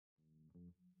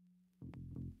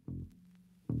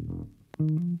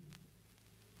Redskins,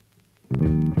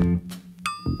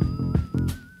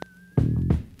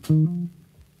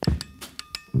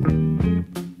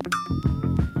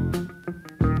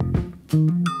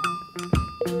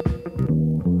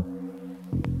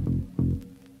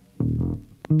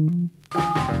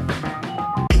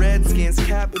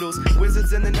 Capitals,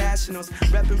 Wizards, and the Nationals.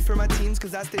 Repping for my teams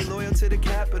because I stay loyal to the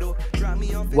capital.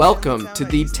 Welcome to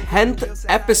the 10th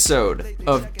episode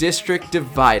of District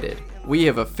Divided. We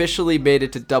have officially made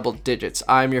it to double digits.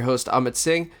 I'm your host, Amit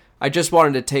Singh. I just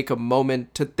wanted to take a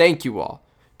moment to thank you all.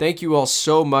 Thank you all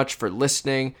so much for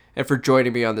listening and for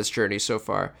joining me on this journey so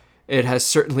far. It has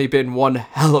certainly been one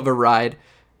hell of a ride.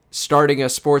 Starting a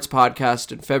sports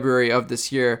podcast in February of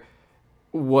this year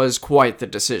was quite the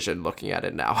decision looking at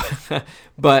it now.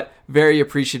 But very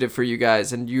appreciative for you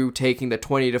guys and you taking the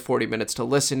 20 to 40 minutes to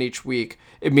listen each week.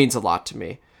 It means a lot to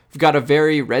me. We've got a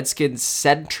very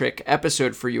Redskins-centric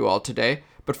episode for you all today.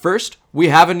 But first, we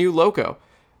have a new logo.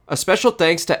 A special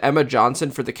thanks to Emma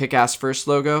Johnson for the Kick-Ass First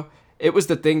logo. It was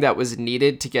the thing that was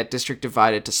needed to get District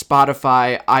Divided to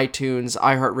Spotify, iTunes,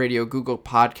 iHeartRadio, Google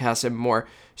Podcasts, and more.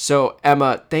 So,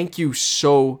 Emma, thank you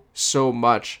so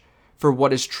much for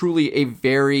what is truly a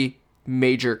very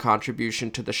major contribution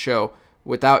to the show.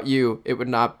 Without you, it would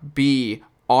not be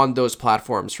on those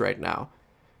platforms right now.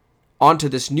 Onto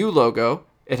this new logo,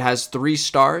 it has 3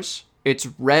 stars, it's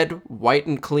red, white,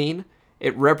 and clean,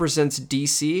 it represents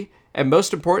DC, and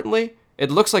most importantly,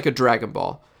 it looks like a Dragon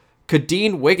Ball.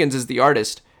 Kadeen Wiggins is the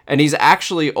artist, and he's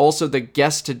actually also the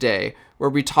guest today, where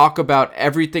we talk about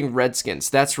everything Redskins.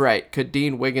 That's right,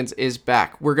 Kadeen Wiggins is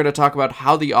back. We're going to talk about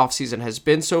how the offseason has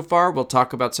been so far. We'll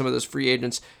talk about some of those free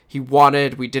agents he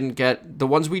wanted, we didn't get. The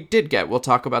ones we did get, we'll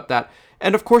talk about that.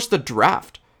 And of course, the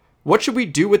draft. What should we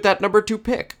do with that number 2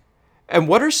 pick? And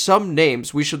what are some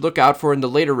names we should look out for in the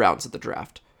later rounds of the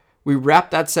draft? We wrap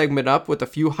that segment up with a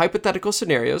few hypothetical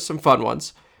scenarios, some fun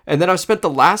ones. And then I've spent the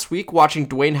last week watching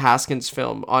Dwayne Haskins'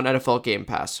 film on NFL Game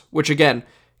Pass, which again,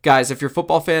 guys, if you're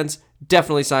football fans,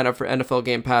 definitely sign up for NFL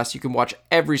Game Pass. You can watch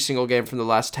every single game from the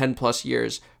last 10 plus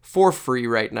years for free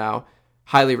right now.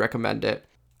 Highly recommend it.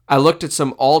 I looked at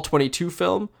some All-22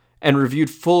 film and reviewed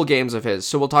full games of his,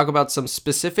 so we'll talk about some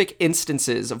specific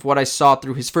instances of what I saw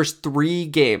through his first 3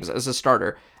 games as a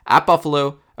starter at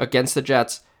Buffalo, against the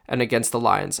Jets, and against the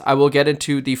Lions. I will get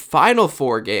into the final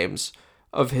 4 games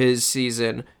of his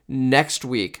season next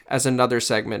week as another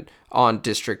segment on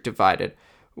District Divided.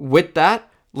 With that,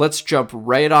 let's jump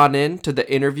right on into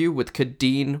the interview with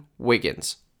Kadeen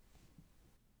Wiggins.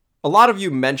 A lot of you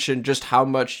mentioned just how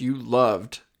much you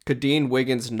loved Kadeen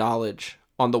Wiggins' knowledge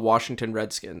on the Washington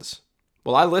Redskins.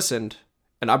 Well, I listened,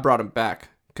 and I brought him back.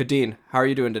 Kadeen, how are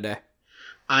you doing today?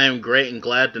 I am great and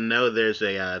glad to know there's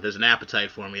an appetite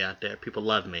for me out there. People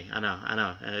love me. I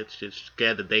know. It's just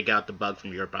good that they got the bug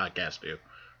from your podcast too.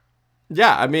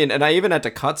 Yeah, I mean, and I even had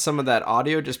to cut some of that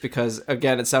audio just because,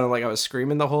 again, it sounded like I was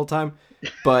screaming the whole time.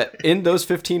 But in those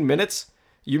 15 minutes,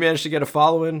 you managed to get a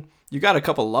follow-in. You got a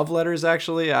couple love letters,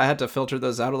 actually. I had to filter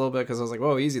those out a little bit because I was like,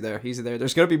 whoa, easy there.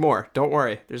 There's going to be more. Don't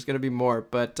worry. There's going to be more.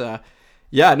 But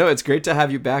yeah, no, it's great to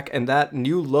have you back. And that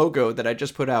new logo that I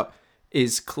just put out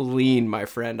is clean, my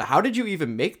friend. How did you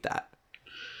even make that?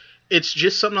 It's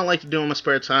just something I like to do in my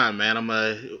spare time, man. I'm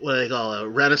a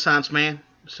Renaissance man.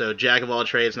 So jack of all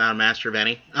trades, not a master of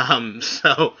any.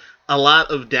 So a lot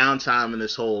of downtime in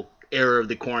this whole era of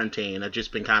the quarantine. I've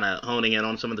just been kind of honing in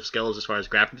on some of the skills as far as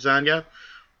graphic design go.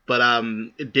 But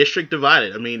District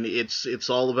Divided. I mean, it's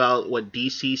all about what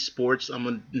DC sports. I'm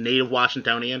a native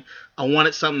Washingtonian. I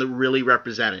wanted something that really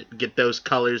represented. Get those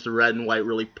colors, the red and white,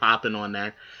 really popping on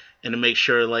there. And to make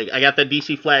sure, like, I got that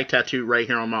DC flag tattoo right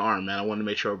here on my arm, man. I wanted to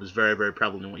make sure it was very, very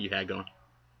prevalent in what you had going.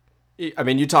 I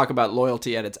mean, you talk about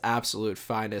loyalty at its absolute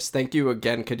finest. Thank you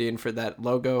again, Kadeen, for that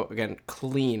logo. Again,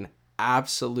 clean,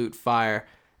 absolute fire.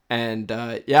 And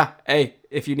yeah, hey,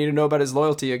 if you need to know about his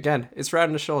loyalty, again, it's right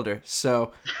on the shoulder.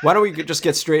 So why don't we just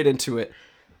get straight into it?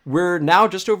 We're now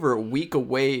just over a week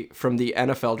away from the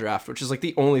NFL draft, which is like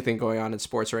the only thing going on in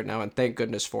sports right now, and thank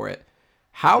goodness for it.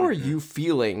 How are you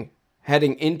feeling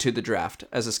heading into the draft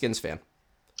as a Skins fan?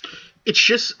 It's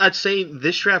just, I'd say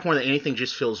this draft more than anything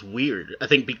just feels weird. I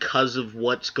think because of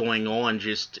what's going on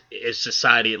just as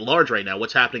society at large right now,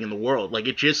 what's happening in the world. Like,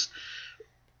 it just,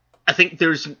 I think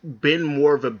there's been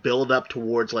more of a build up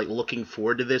towards like looking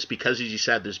forward to this because, as you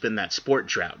said, there's been that sport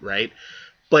drought, right?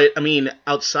 But I mean,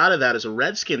 outside of that, as a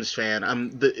Redskins fan,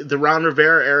 the Ron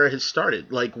Rivera era has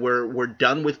started. Like, we're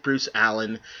done with Bruce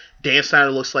Allen. Dan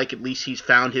Snyder looks like at least he's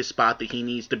found his spot that he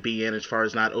needs to be in as far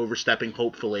as not overstepping,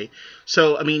 hopefully.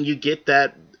 So, I mean, you get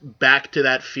that back to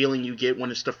that feeling you get when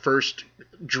it's the first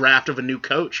draft of a new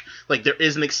coach. Like, there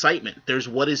is an excitement. There's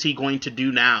what is he going to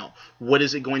do now? What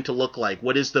is it going to look like?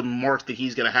 What is the mark that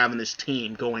he's going to have in this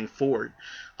team going forward?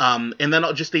 And then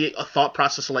just the thought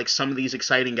process of like some of these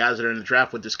exciting guys that are in the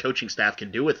draft, what this coaching staff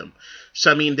can do with them.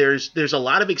 So, I mean, there's a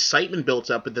lot of excitement built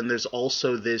up, but then there's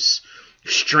also this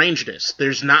strangeness.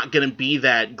 There's not going to be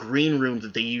that green room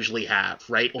that they usually have,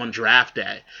 right, on draft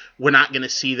day. We're not going to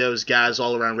see those guys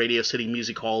all around Radio City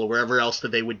Music Hall or wherever else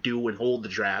that they would do and hold the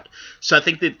draft. So I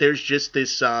think that there's just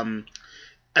this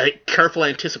careful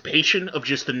anticipation of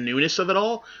just the newness of it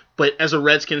all. But as a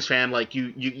Redskins fan, like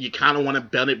you kind of want to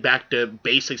bend it back to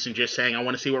basics and just saying, I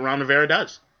want to see what Ron Rivera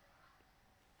does.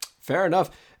 Fair enough.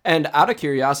 And out of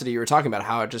curiosity, you were talking about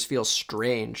how it just feels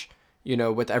strange,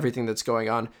 with everything that's going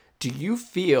on. Do you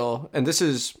feel, and this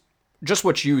is just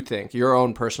what you think, your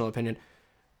own personal opinion,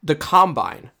 the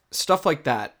combine, stuff like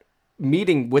that,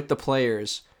 meeting with the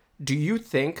players, do you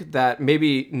think that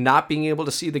maybe not being able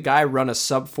to see the guy run a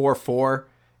sub 4.4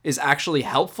 is actually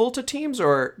helpful to teams,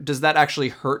 or does that actually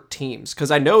hurt teams?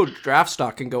 Because I know draft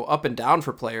stock can go up and down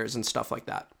for players and stuff like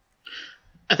that.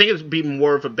 I think it would be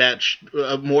more of a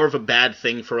bad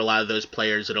thing for a lot of those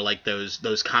players that are like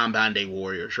those combine day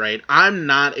warriors, right? I'm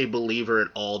not a believer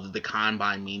at all that the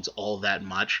combine means all that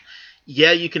much.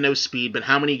 Yeah, you can know speed, but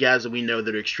how many guys do we know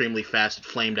that are extremely fast that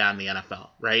flame down in the NFL,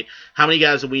 right? How many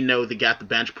guys do we know that got the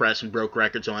bench press and broke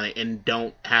records on it and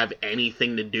don't have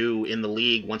anything to do in the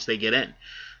league once they get in?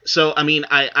 So, I mean,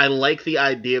 I like the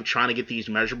idea of trying to get these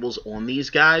measurables on these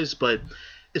guys, but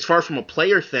as far from a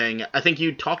player thing, I think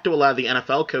you talk to a lot of the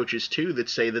NFL coaches, too, that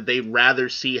say that they'd rather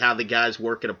see how the guys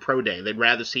work at a pro day. They'd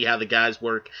rather see how the guys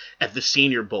work at the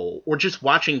Senior Bowl or just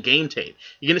watching game tape.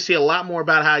 You're going to see a lot more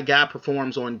about how a guy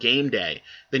performs on game day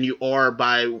than you are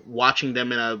by watching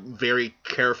them in a very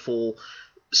careful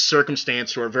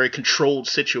circumstance or a very controlled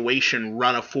situation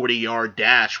run a 40-yard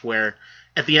dash where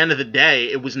at the end of the day,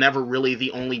 it was never really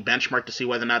the only benchmark to see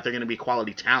whether or not they're going to be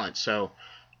quality talent. So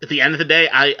at the end of the day,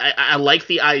 I like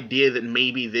the idea that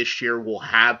maybe this year we'll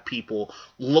have people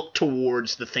look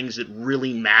towards the things that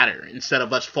really matter instead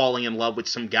of us falling in love with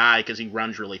some guy because he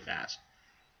runs really fast.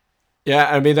 Yeah,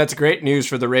 I mean, that's great news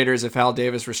for the Raiders if Al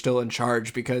Davis were still in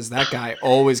charge, because that guy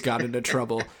always got into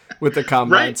trouble with the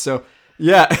combine. Right. So,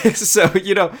 yeah, so,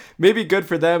 maybe good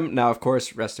for them. Now, of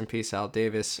course, rest in peace, Al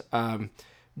Davis.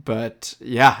 But,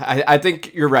 yeah, I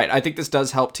think you're right. I think this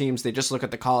does help teams. They just look at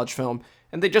the college film,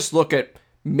 and they just look at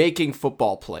making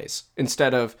football plays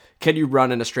instead of, can you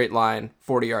run in a straight line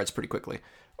 40 yards pretty quickly?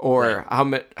 Or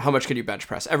right. How much can you bench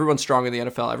press? Everyone's strong in the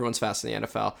NFL. Everyone's fast in the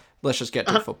NFL. Let's just get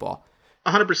to football.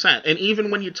 100%. And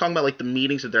even when you're talking about like the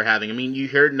meetings that they're having, I mean, you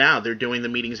hear now they're doing the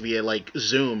meetings via like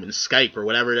Zoom and Skype or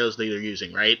whatever it is that they're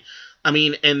using, right? I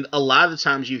mean, and a lot of the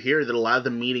times you hear that a lot of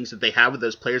the meetings that they have with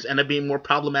those players end up being more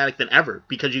problematic than ever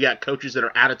because you got coaches that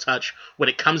are out of touch when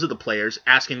it comes to the players,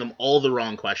 asking them all the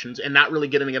wrong questions and not really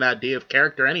getting an idea of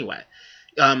character anyway.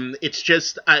 It's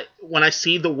just when I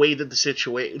see the way that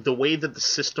the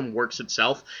system works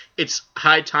itself, it's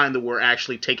high time that we're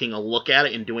actually taking a look at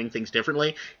it and doing things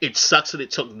differently. It sucks that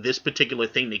it took this particular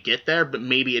thing to get there, but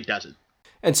maybe it doesn't.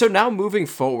 And so now moving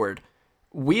forward,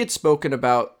 we had spoken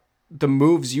about the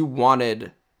moves you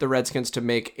wanted the Redskins to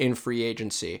make in free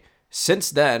agency. Since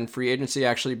then, free agency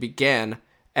actually began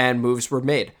and moves were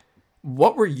made.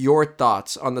 What were your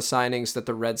thoughts on the signings that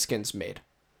the Redskins made?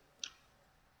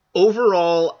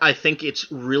 Overall, I think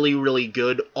it's really, really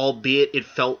good, albeit it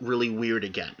felt really weird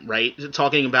again, right?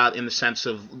 Talking about in the sense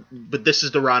of, but this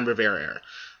is the Ron Rivera era.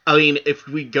 I mean, if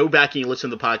we go back and you listen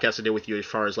to the podcast I did with you as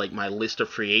far as like my list of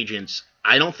free agents,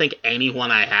 I don't think anyone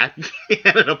I had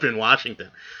ended up in Washington.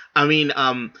 I mean,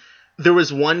 there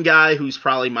was one guy who's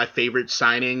probably my favorite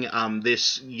signing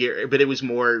this year, but it was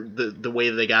more the way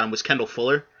that they got him was Kendall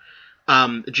Fuller.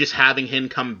 Just having him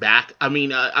come back. I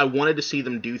mean, I wanted to see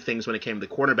them do things when it came to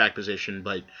the cornerback position,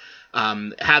 but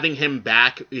having him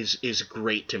back is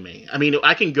great to me. I mean,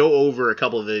 I can go over a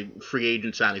couple of the free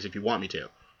agent signings if you want me to.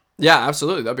 Yeah,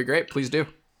 absolutely. That'd be great. Please do.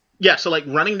 Yeah, so like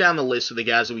running down the list of the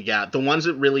guys that we got, the ones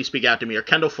that really speak out to me are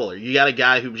Kendall Fuller. You got a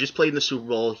guy who just played in the Super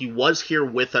Bowl. He was here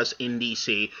with us in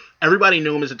D.C. Everybody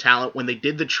knew him as a talent. When they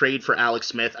did the trade for Alex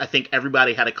Smith, I think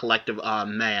everybody had a collective,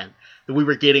 man, that we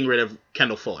were getting rid of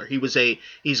Kendall Fuller. He's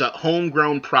a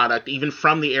homegrown product, even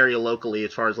from the area locally,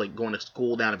 as far as like going to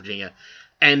school down in Virginia.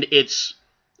 And it's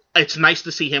it's nice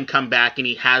to see him come back, and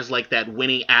he has like that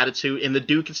winning attitude, and the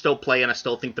dude can still play, and I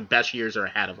still think the best years are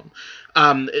ahead of him.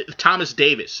 Thomas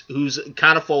Davis, who's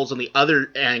kind of falls on the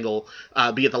other angle,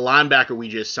 be it the linebacker we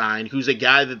just signed, who's a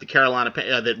guy that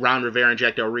that Ron Rivera and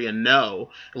Jack Del Rio know,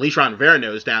 at least Ron Rivera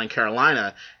knows down in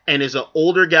Carolina, and is an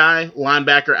older guy,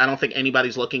 linebacker. I don't think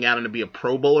anybody's looking at him to be a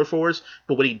Pro Bowler for us,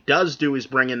 but what he does do is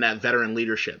bring in that veteran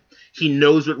leadership. He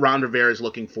knows what Ron Rivera is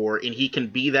looking for, and he can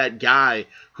be that guy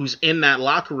who's in that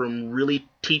locker room really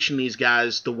teaching these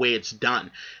guys the way it's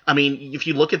done. I mean, if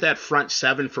you look at that front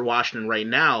seven for Washington right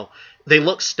now, they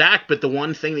look stacked, but the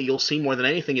one thing that you'll see more than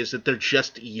anything is that they're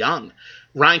just young.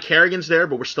 Ryan Kerrigan's there,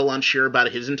 but we're still unsure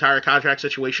about his entire contract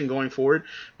situation going forward.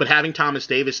 But having Thomas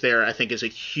Davis there, I think, is a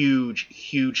huge,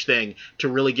 huge thing to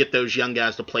really get those young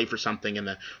guys to play for something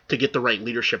and to get the right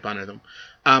leadership under them.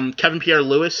 Kevin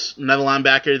Pierre-Louis, another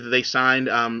linebacker that they signed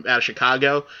out of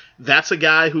Chicago. That's a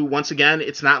guy who, once again,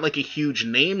 it's not like a huge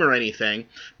name or anything,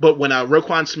 but when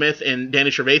Roquan Smith and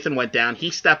Danny Trevathan went down, he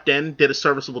stepped in, did a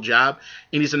serviceable job,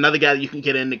 and he's another guy that you can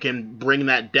get in that can bring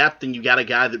that depth, and you got a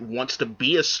guy that wants to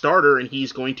be a starter, and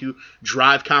he's going to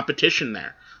drive competition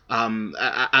there.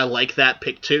 I like that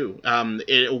pick, too.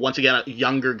 Once again, a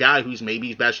younger guy whose maybe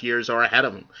his best years are ahead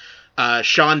of him.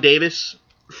 Sean Davis,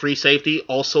 free safety,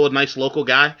 also a nice local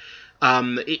guy.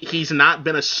 He's not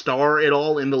been a star at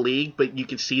all in the league, but you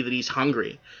can see that he's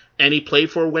hungry. And he played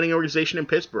for a winning organization in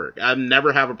Pittsburgh. I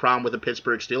never have a problem with a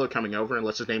Pittsburgh Steeler coming over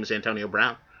unless his name is Antonio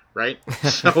Brown, right?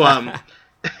 So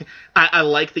I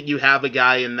like that you have a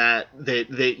guy in that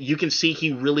you can see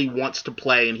he really wants to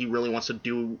play and he really wants to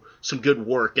do some good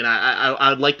work. And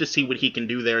I'd like to see what he can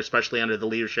do there, especially under the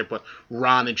leadership of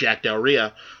Ron and Jack Del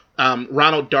Rio.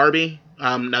 Ronald Darby,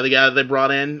 another guy that they brought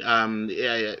in.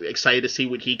 Excited to see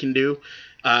what he can do.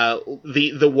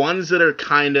 The ones that are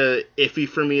kind of iffy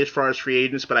for me as far as free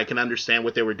agents, but I can understand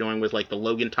what they were doing with like the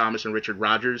Logan Thomas and Richard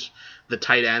Rodgers, the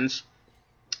tight ends.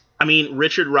 I mean,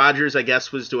 Richard Rodgers, I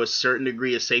guess, was to a certain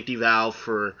degree a safety valve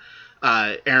for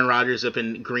Aaron Rodgers up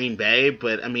in Green Bay,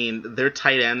 but I mean, their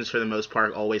tight ends for the most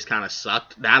part always kind of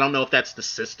sucked. Now, I don't know if that's the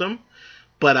system.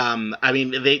 But, I mean,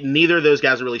 neither of those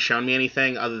guys have really shown me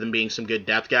anything other than being some good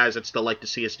depth guys. I'd still like to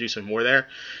see us do some more there.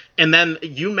 And then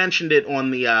you mentioned it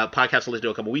on the podcast I listened to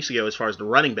a couple weeks ago as far as the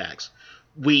running backs.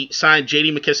 We signed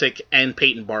J.D. McKissick and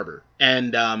Peyton Barber.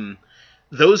 And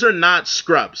those are not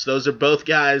scrubs. Those are both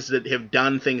guys that have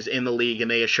done things in the league and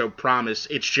they have showed promise.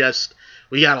 It's just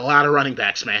we got a lot of running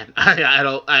backs, man.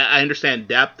 I understand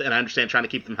depth and I understand trying to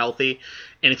keep them healthy.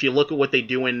 And if you look at what they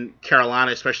do in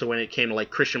Carolina, especially when it came to like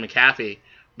Christian McCaffrey,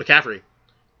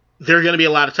 there are going to be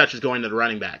a lot of touches going to the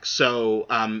running backs. So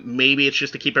maybe it's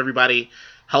just to keep everybody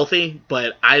healthy,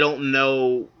 but I don't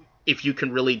know if you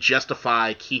can really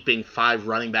justify keeping 5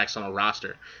 running backs on a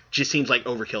roster. It just seems like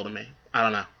overkill to me. I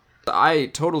don't know. I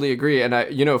totally agree. And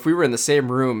if we were in the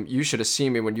same room, you should have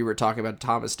seen me when you were talking about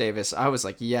Thomas Davis. I was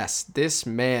like, yes, this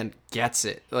man gets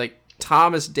it. Like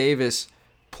Thomas Davis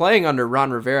playing under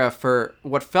Ron Rivera for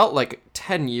what felt like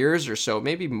 10 years or so,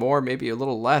 maybe more, maybe a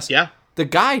little less. Yeah. The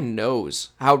guy knows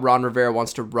how Ron Rivera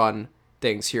wants to run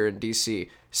things here in DC.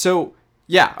 So,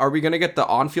 yeah, are we going to get the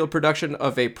on-field production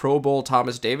of a Pro Bowl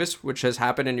Thomas Davis, which has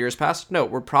happened in years past? No,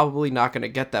 we're probably not going to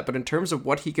get that. But in terms of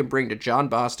what he can bring to John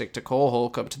Bostic, to Cole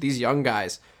Holcomb, to these young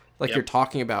guys, like you're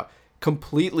talking about,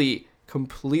 completely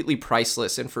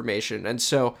priceless information. And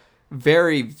so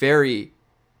very, very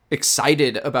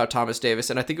excited about Thomas Davis,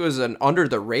 and I think it was an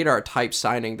under-the-radar type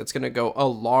signing that's going to go a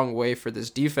long way for this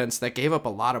defense that gave up a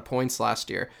lot of points last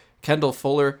year. Kendall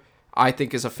Fuller, I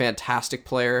think, is a fantastic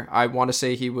player. I want to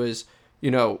say he was,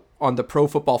 on the Pro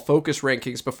Football Focus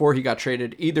rankings before he got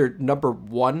traded, either number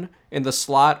 1 in the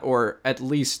slot or at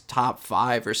least top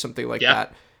 5 or something like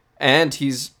that. And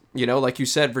he's, like you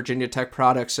said, Virginia Tech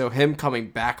product, so him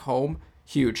coming back home,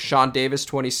 huge. Sean Davis,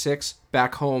 26,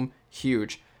 back home,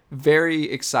 huge. Very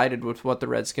excited with what the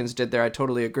Redskins did there. I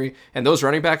totally agree. And those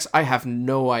running backs, I have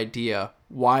no idea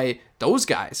why those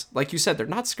guys, like you said, they're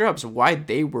not scrubs, why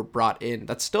they were brought in.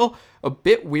 That's still a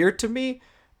bit weird to me.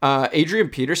 Adrian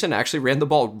Peterson actually ran the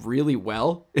ball really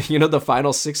well. The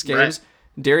final 6 games.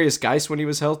 Right. Darius Geis, when he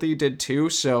was healthy, did too.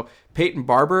 So Peyton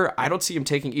Barber, I don't see him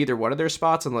taking either one of their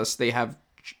spots unless they have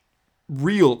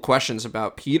real questions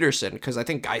about Peterson, because I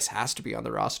think Geis has to be on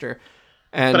the roster.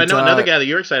 But I know another guy that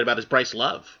you're excited about is Bryce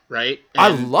Love, right? And I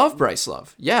love Bryce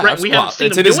Love. Yeah, right, we haven't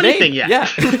seen him do anything yet.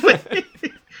 Yeah,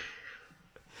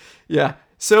 yeah.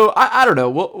 So I don't know.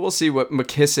 We'll see what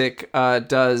McKissick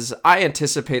does. I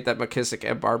anticipate that McKissick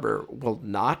and Barber will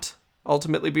not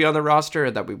ultimately be on the roster,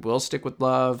 and that we will stick with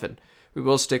Love and we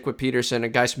will stick with Peterson.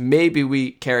 And guys, maybe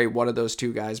we carry one of those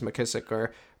two guys, McKissick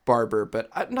or Barber,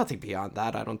 but nothing beyond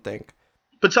that, I don't think.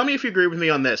 But tell me if you agree with me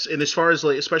on this, and as far as,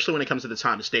 like, especially when it comes to the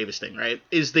Thomas Davis thing, right,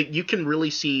 is that you can really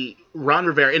see Ron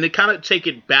Rivera, and to kind of take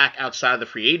it back outside of the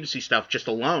free agency stuff just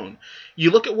alone,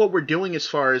 you look at what we're doing as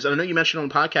far as, and I know you mentioned on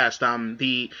the podcast,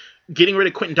 the getting rid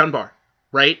of Quentin Dunbar,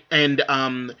 right, and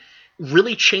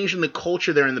really changing the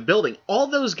culture there in the building. All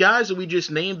those guys that we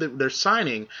just named that they're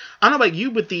signing, I don't know about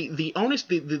you, but the honest,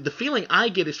 the feeling I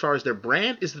get as far as their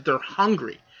brand is that they're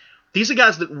hungry. These are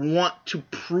guys that want to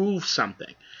prove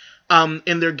something.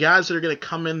 And they're guys that are going to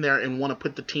come in there and want to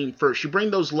put the team first. You bring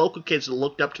those local kids that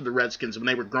looked up to the Redskins when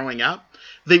they were growing up.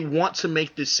 They want to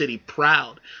make this city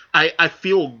proud. I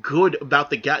feel good about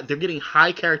the guys. They're getting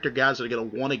high-character guys that are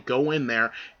going to want to go in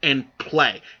there and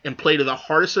play to the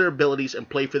hardest of their abilities and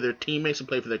play for their teammates and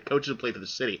play for their coaches and play for the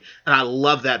city. And I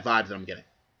love that vibe that I'm getting.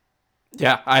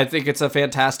 Yeah, I think it's a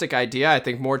fantastic idea. I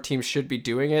think more teams should be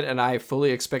doing it, and I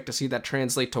fully expect to see that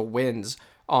translate to wins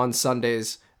on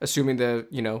Sundays, assuming the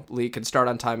league can start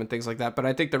on time and things like that. But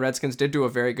I think the Redskins did do a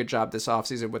very good job this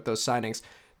offseason with those signings.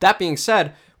 That being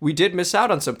said, we did miss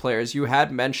out on some players. You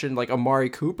had mentioned like Amari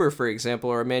Cooper, for example,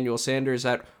 or Emmanuel Sanders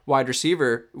at wide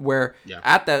receiver, where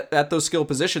at those skill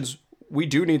positions, we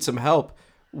do need some help.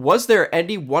 Was there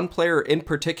any one player in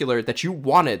particular that you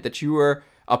wanted, that you were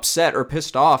upset or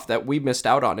pissed off that we missed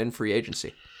out on in free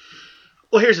agency?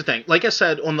 Well, here's the thing. Like I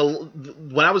said,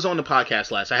 when I was on the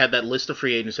podcast last, I had that list of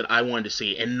free agents that I wanted to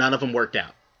see, and none of them worked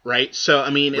out, right? So, I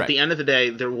mean, at the end of the day,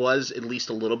 there was at least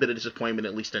a little bit of disappointment,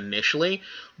 at least initially.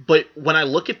 But when I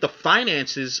look at the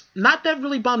finances, not that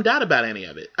really bummed out about any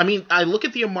of it. I mean, I look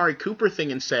at the Amari Cooper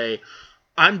thing and say,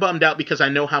 I'm bummed out because I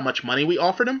know how much money we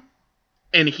offered him,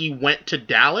 and he went to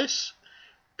Dallas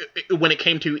when it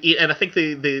came to, and I think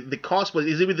the cost was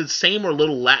either the same or a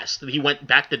little less that he went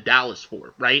back to Dallas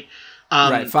for, right?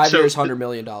 Right, 5 years, $100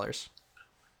 million.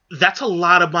 That's a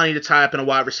lot of money to tie up in a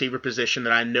wide receiver position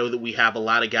that I know that we have a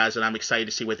lot of guys that I'm excited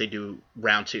to see what they do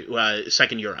round two,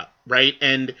 second year up, right?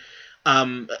 And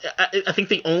I think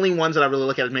the only ones that I really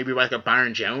look at is maybe like a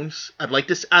Byron Jones. I would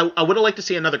have liked to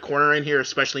see another corner in here,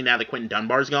 especially now that Quentin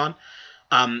Dunbar's gone,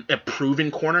 a proven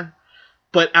corner.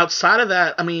 But outside of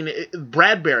that, I mean,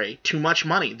 Bradbury, too much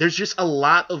money. There's just a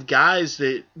lot of guys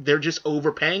that they're just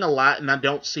overpaying a lot, and I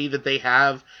don't see that they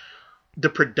have the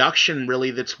production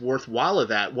really that's worthwhile of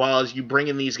that. While as you bring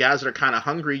in these guys that are kind of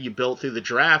hungry, you build through the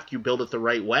draft, you build it the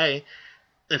right way,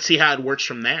 and see how it works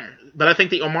from there. But I think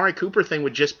the Amari Cooper thing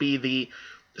would just be the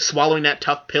swallowing that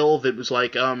tough pill that was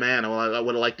like, oh man, well, I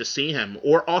would have liked to see him.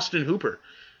 Or Austin Hooper.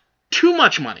 Too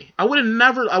much money. I would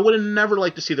have never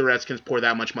liked to see the Redskins pour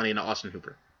that much money into Austin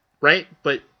Hooper. Right?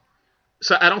 But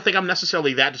so I don't think I'm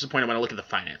necessarily that disappointed when I look at the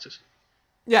finances.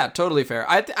 Yeah, totally fair.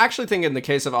 I actually think in the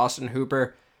case of Austin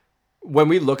Hooper, when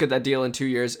we look at that deal in 2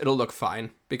 years, it'll look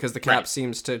fine because the cap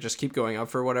seems to just keep going up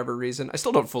for whatever reason. I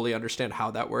still don't fully understand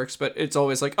how that works, but it's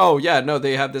always like, oh yeah, no,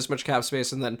 they have this much cap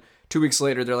space, and then 2 weeks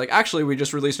later they're like, actually, we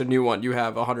just released a new one. You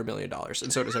have $100 million,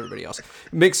 and so does everybody else.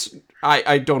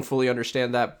 I don't fully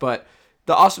understand that, but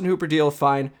the Austin Hooper deal,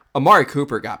 fine. Amari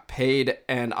Cooper got paid,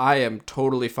 and I am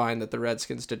totally fine that the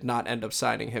Redskins did not end up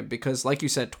signing him because, like you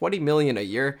said, $20 million a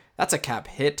year, that's a cap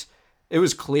hit. It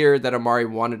was clear that Amari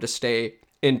wanted to stay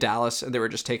in Dallas, and they were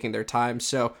just taking their time.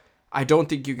 So I don't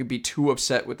think you could be too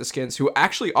upset with the Skins, who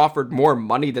actually offered more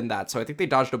money than that. So I think they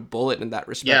dodged a bullet in that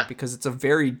respect because it's a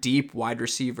very deep wide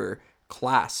receiver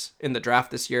class in the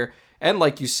draft this year. And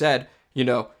like you said,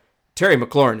 Terry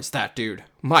McLaurin is that dude.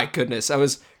 My goodness. I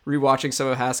was rewatching some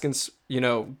of Haskins,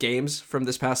 games from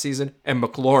this past season, and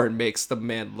McLaurin makes the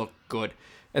man look good.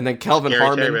 And then Kelvin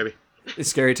Harmon.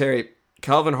 Scary Terry.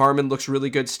 Kelvin Harmon looks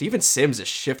really good. Steven Sims is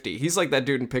shifty. He's like that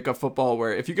dude in pickup football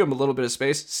where if you give him a little bit of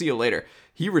space, see you later.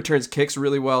 He returns kicks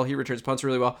really well. He returns punts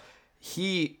really well.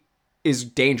 He is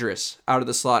dangerous out of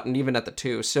the slot and even at the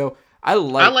 2. So I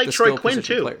like Troy Quinn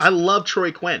too. Players. I love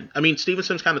Troy Quinn. I mean, Steven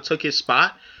Sims kind of took his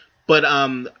spot, but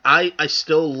I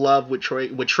still love what Trey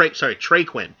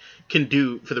Quinn can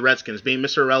do for the Redskins, being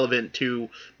Mr. Irrelevant to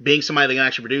being somebody that can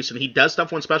actually produce, and he does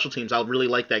stuff on special teams. I really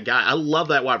like that guy. I love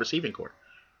that wide receiving core.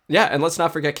 Yeah, and let's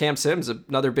not forget Cam Sims,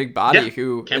 another big body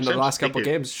who in the last couple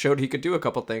games showed he could do a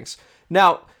couple things.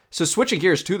 Now, so switching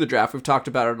gears to the draft, we've talked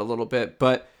about it a little bit,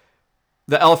 but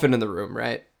the elephant in the room,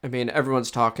 right? I mean,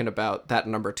 everyone's talking about that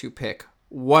number 2 pick.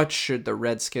 What should the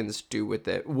Redskins do with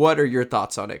it? What are your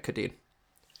thoughts on it, Kadeen?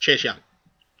 Chase Young.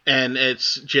 And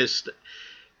it's just,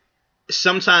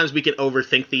 sometimes we can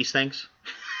overthink these things,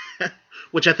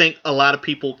 which I think a lot of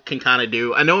people can kind of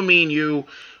do. I know me and you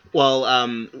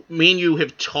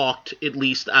have talked, at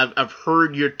least I've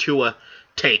heard your Tua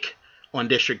take on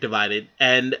District Divided,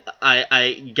 and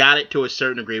I got it to a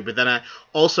certain degree, but then I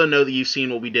also know that you've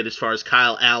seen what we did as far as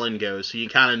Kyle Allen goes, so you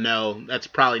kind of know that's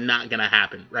probably not going to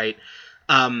happen, right?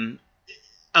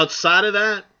 Outside of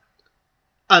that,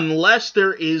 unless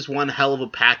there is one hell of a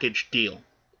package deal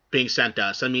being sent to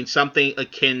us, I mean, something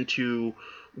akin to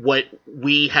what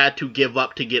we had to give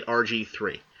up to get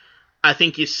RG3. I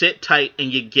think you sit tight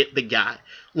and you get the guy.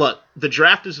 Look, the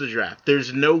draft is the draft.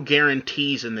 There's no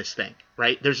guarantees in this thing,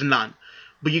 right? There's none.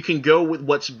 But you can go with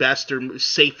what's best or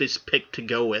safest pick to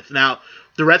go with. Now,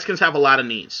 the Redskins have a lot of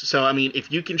needs. So, I mean,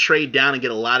 if you can trade down and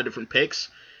get a lot of different picks,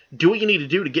 do what you need to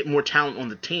do to get more talent on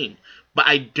the team. But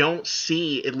I don't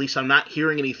see, at least I'm not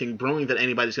hearing anything brewing, that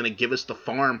anybody's going to give us the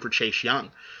farm for Chase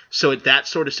Young. So at that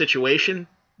sort of situation,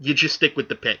 you just stick with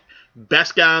the pick.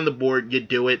 Best guy on the board, you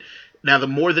do it. Now, the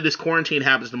more that this quarantine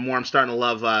happens, the more I'm starting to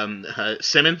love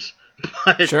Simmons.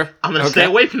 But sure. I'm going to stay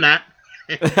away from that.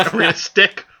 We're going to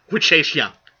stick with Chase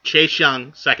Young. Chase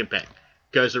Young, second pick.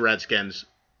 Goes to Redskins.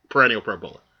 Perennial Pro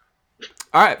Bowler.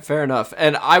 All right, fair enough.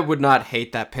 And I would not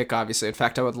hate that pick, obviously. In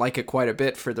fact, I would like it quite a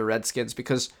bit for the Redskins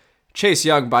because Chase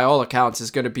Young, by all accounts,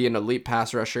 is going to be an elite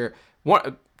pass rusher.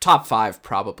 Top 5,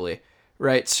 probably.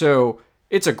 Right? So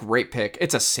it's a great pick.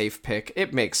 It's a safe pick.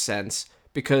 It makes sense.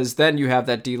 Because then you have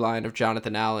that D-line of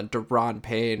Jonathan Allen, Deron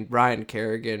Payne, Ryan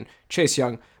Kerrigan, Chase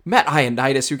Young, Matt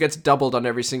Ioannidis, who gets doubled on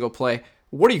every single play.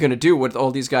 What are you going to do with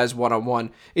all these guys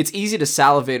one-on-one? It's easy to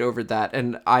salivate over that,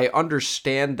 and I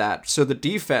understand that. So the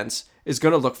defense is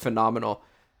going to look phenomenal.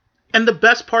 And the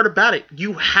best part about it,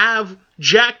 you have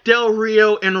Jack Del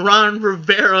Rio and Ron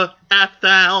Rivera at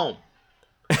the helm.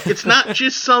 It's not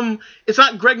it's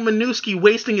not Greg Minuski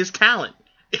wasting his talent.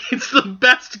 It's the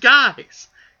best guys.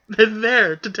 They're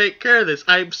there to take care of this.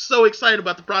 I'm so excited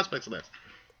about the prospects of this.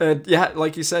 And yeah,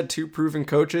 like you said, 2 proven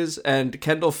coaches, and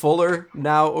Kendall Fuller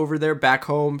now over there back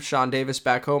home, Sean Davis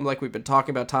back home, like we've been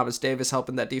talking about, Thomas Davis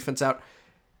helping that defense out.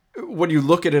 When you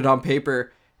look at it on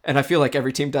paper, and I feel like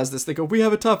every team does this, they go, we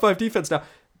have a top 5 defense now.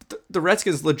 The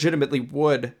Redskins legitimately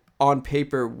would, on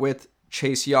paper, with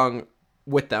Chase Young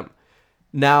with them.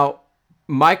 Now,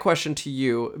 my question to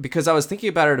you, because I was thinking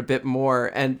about it a bit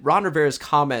more, and Ron Rivera's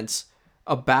comments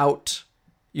about,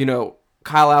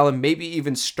 Kyle Allen maybe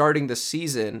even starting the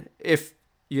season if,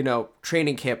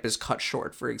 training camp is cut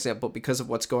short, for example, because of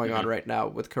what's going on right now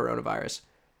with coronavirus.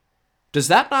 Does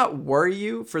that not worry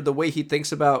you for the way he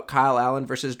thinks about Kyle Allen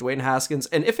versus Dwayne Haskins?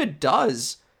 And if it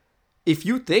does, if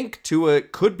you think Tua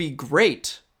could be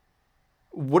great,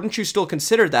 wouldn't you still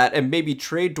consider that and maybe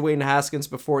trade Dwayne Haskins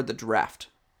before the draft?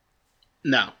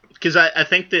 No, because I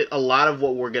think that a lot of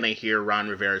what we're going to hear Ron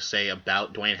Rivera say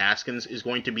about Dwayne Haskins is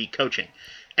going to be coaching.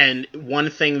 And one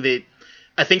thing that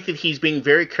I think that he's being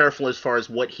very careful as far as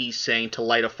what he's saying to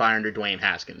light a fire under Dwayne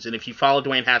Haskins. And if you follow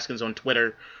Dwayne Haskins on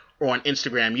Twitter or on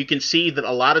Instagram, you can see that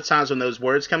a lot of times when those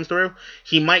words come through,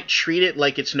 he might treat it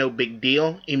like it's no big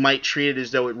deal. He might treat it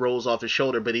as though it rolls off his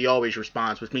shoulder, but he always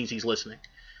responds, which means he's listening.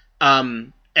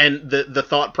 And the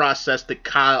thought process that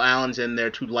Kyle Allen's in there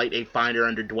to light a fire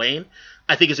under Dwayne,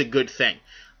 I think is a good thing.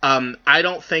 I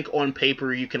don't think on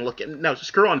paper you can look at... No,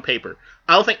 screw on paper.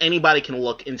 I don't think anybody can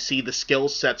look and see the skill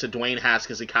sets of Dwayne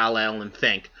Haskins and Kyle Allen and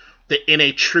think that in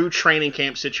a true training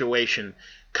camp situation,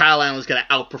 Kyle Allen is going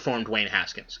to outperform Dwayne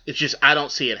Haskins. It's just, I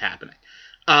don't see it happening.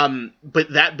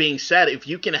 But that being said, if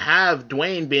you can have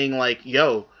Dwayne being like,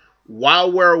 yo,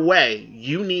 while we're away,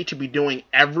 you need to be doing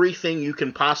everything you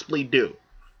can possibly do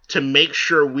to make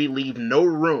sure we leave no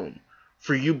room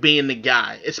for you being the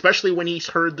guy, especially when he's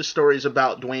heard the stories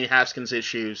about Dwayne Haskins'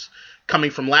 issues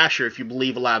coming from last year, if you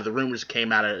believe a lot of the rumors that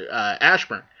came out of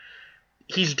Ashburn.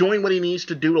 He's doing what he needs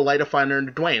to do to light a fire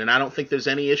under Dwayne, and I don't think there's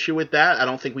any issue with that. I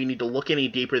don't think we need to look any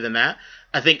deeper than that.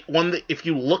 I think, if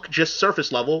you look just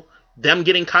surface level, them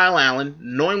getting Kyle Allen,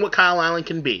 knowing what Kyle Allen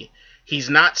can be,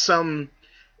 he's not some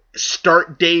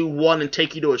start day one and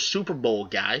take you to a Super Bowl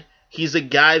guy. He's a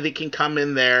guy that can come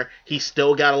in there. He's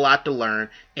still got a lot to learn,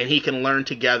 and he can learn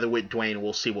together with Dwayne.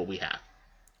 We'll see what we have.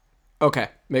 Okay,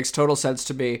 makes total sense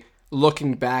to me.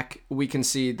 Looking back, we can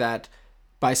see that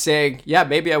by saying, yeah,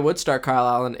 maybe I would start Kyle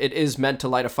Allen, it is meant to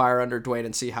light a fire under Dwayne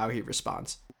and see how he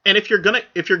responds. And if you're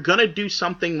gonna do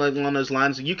something like along those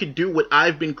lines, you could do what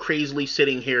I've been crazily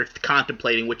sitting here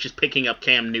contemplating, which is picking up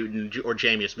Cam Newton or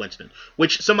Jameis Winston,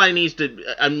 which somebody needs to.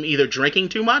 I'm either drinking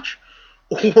too much,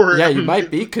 or yeah, you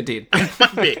might be, Kadeen.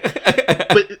 Might be.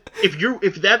 But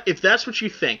if that's what you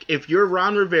think, if you're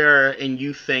Ron Rivera and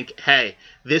you think, hey,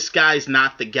 this guy's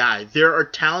not the guy, there are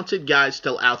talented guys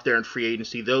still out there in free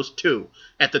agency. Those 2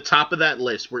 at the top of that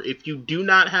list, where if you do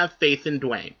not have faith in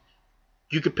Dwayne,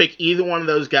 you could pick either one of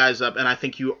those guys up, and I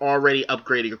think you already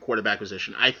upgraded your quarterback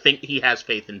position. I think he has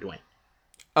faith in Dwayne.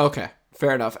 Okay,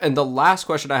 fair enough. And the last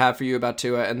question I have for you about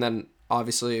Tua, and then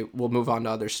obviously we'll move on to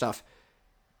other stuff.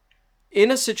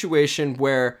 In a situation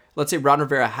where, let's say, Ron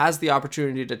Rivera has the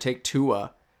opportunity to take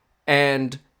Tua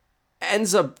and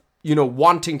ends up,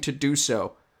 wanting to do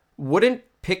so, wouldn't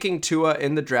picking Tua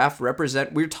in the draft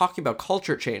represent, we're talking about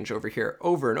culture change over here,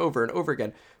 over and over and over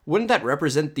again. Wouldn't that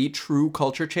represent the true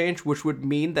culture change, which would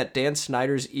mean that Dan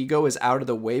Snyder's ego is out of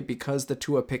the way because the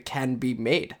Tua pick can be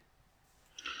made?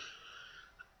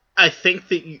 I think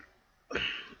that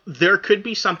there could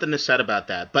be something to said about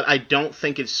that, but I don't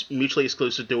think it's mutually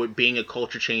exclusive to it being a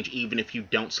culture change even if you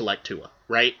don't select Tua,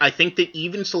 right? I think that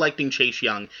even selecting Chase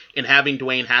Young and having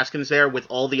Dwayne Haskins there with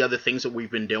all the other things that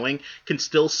we've been doing can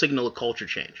still signal a culture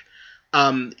change.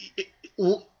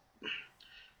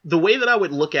 The way that I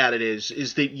would look at it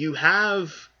is that you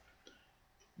have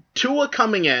Tua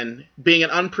coming in, being an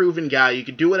unproven guy. You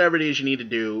can do whatever it is you need to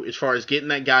do as far as getting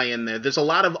that guy in there. There's a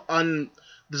lot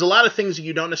of things that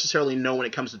you don't necessarily know when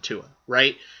it comes to Tua,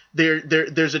 right?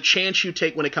 There's a chance you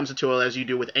take when it comes to Tua as you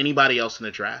do with anybody else in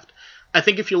the draft. I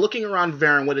think if you're looking around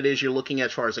Rivera and what it is you're looking at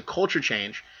as far as a culture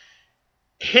change,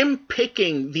 him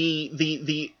picking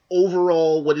the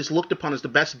overall what is looked upon as the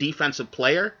best defensive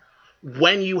player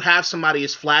when you have somebody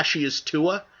as flashy as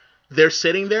Tua, they're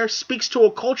sitting there, speaks to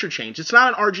a culture change. It's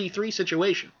not an RG3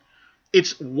 situation.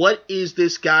 It's what is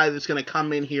this guy that's going to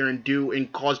come in here and do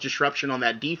and cause disruption on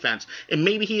that defense? And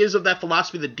maybe he is of that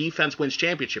philosophy that defense wins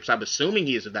championships. I'm assuming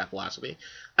he is of that philosophy.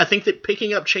 I think that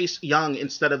picking up Chase Young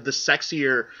instead of the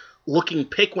sexier looking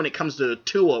pick when it comes to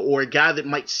Tua or a guy that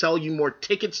might sell you more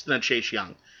tickets than a Chase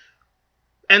Young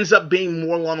ends up being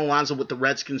more along the lines of what the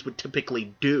Redskins would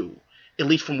typically do, at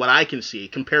least from what I can see,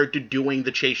 compared to doing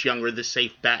the Chase Young or the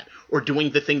safe bet or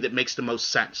doing the thing that makes the most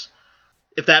sense,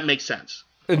 if that makes sense.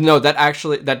 No,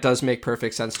 that does make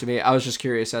perfect sense to me. I was just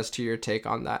curious as to your take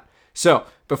on that. So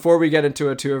before we get into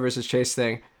a Tua versus Chase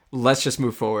thing, let's just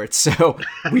move forward. So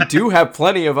we do have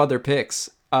plenty of other picks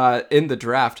in the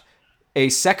draft. A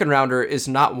second rounder is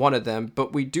not one of them,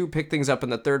 but we do pick things up in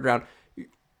the third round.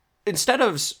 Instead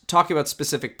of talking about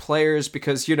specific players,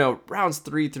 because, rounds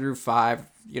 3 through 5,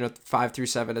 5 through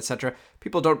 7, etc.,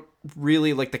 people don't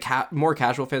really, like more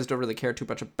casual fans don't really care too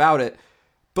much about it.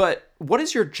 But what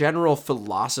is your general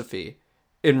philosophy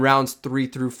in rounds 3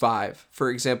 through 5,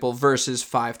 for example, versus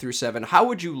 5 through 7? How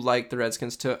would you like the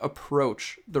Redskins to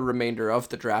approach the remainder of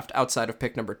the draft outside of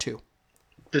pick number 2?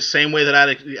 The same way that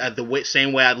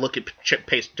I'd look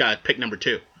at pick number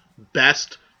 2.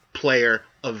 Best player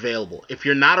available. If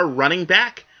you're not a running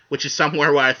back, which is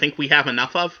somewhere where I think we have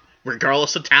enough of,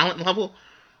 regardless of talent level,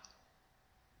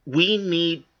 we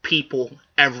need people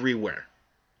everywhere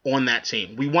on that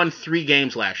team. We won 3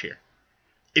 games last year.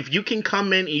 If you can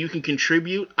come in and you can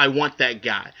contribute, I want that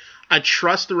guy. I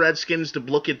trust the Redskins to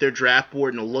look at their draft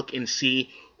board and to look and see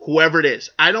whoever it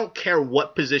is. I don't care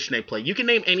what position they play. You can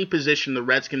name any position, the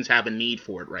Redskins have a need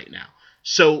for it right now.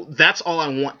 So that's all I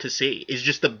want to see, is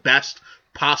just the best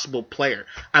possible player.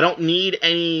 I don't need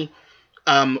any,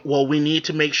 we need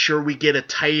to make sure we get a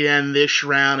tight end this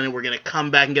round and we're going to come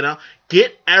back and get out.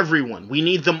 Get everyone. We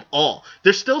need them all.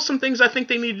 There's still some things I think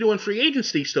they need to do in free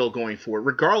agency still going forward,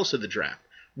 regardless of the draft.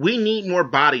 We need more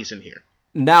bodies in here.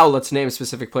 Now let's name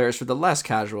specific players for the less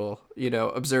casual,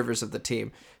 observers of the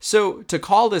team. So to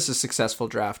call this a successful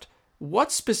draft,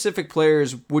 what specific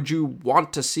players would you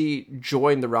want to see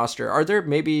join the roster? Are there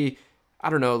maybe,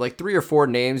 3 or 4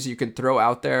 names you can throw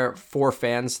out there for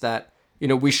fans that,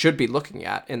 we should be looking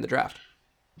at in the draft?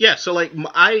 Yeah, so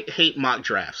I hate mock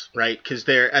drafts, right? Because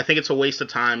I think it's a waste of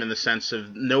time in the sense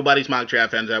of nobody's mock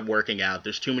draft ends up working out.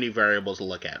 There's too many variables to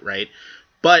look at, right?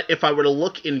 But if I were to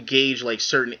look and gauge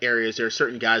certain areas, there are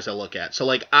certain guys I look at.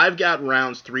 So I've got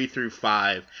rounds 3 through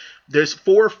 5. There's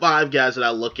 4 or 5 guys that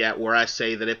I look at where I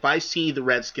say that if I see the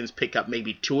Redskins pick up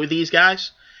maybe 2 of these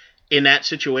guys in that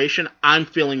situation, I'm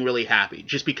feeling really happy.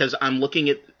 Just because I'm looking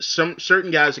at some certain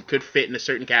guys that could fit into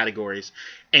certain categories,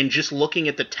 and just looking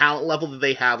at the talent level that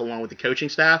they have along with the coaching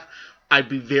staff, I'd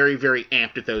be very, very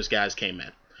amped if those guys came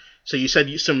in. So you said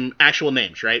some actual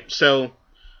names, right? So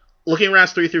looking at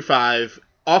rounds 3 through 5,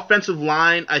 offensive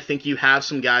line, I think you have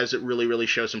some guys that really, really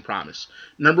show some promise.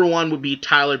 Number 1 would be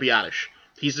Tyler Biadasz.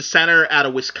 He's the center out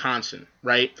of Wisconsin,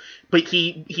 right? But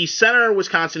he's center of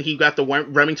Wisconsin. He got the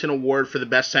Remington Award for the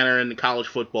best center in college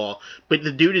football. But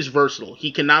the dude is versatile.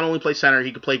 He can not only play center,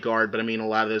 he can play guard. But, a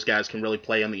lot of those guys can really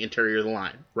play on the interior of the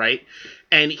line, right?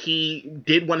 And he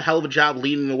did one hell of a job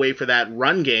leading the way for that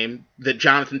run game that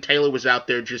Jonathan Taylor was out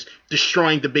there just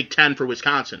destroying the Big Ten for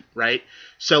Wisconsin, right?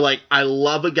 So, I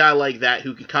love a guy like that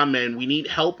who can come in. We need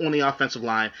help on the offensive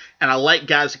line, and I like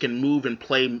guys that can move and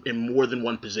play in more than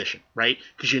one position, right?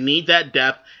 Because you need that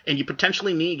depth, and you potentially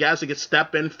eventually need guys that can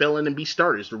step in, fill in, and be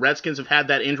starters. The Redskins have had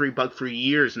that injury bug for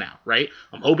years now, right?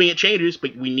 I'm hoping it changes,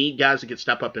 but we need guys that can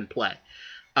step up and play.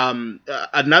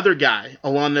 Another guy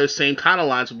along those same kind of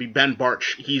lines would be Ben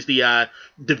Bartch. He's the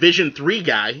Division III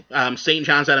guy, St.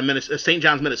 John's,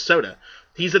 Minnesota.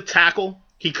 He's a tackle.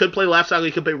 He could play left tackle.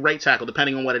 He could play right tackle,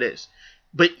 depending on what it is.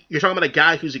 But you're talking about a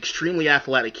guy who's extremely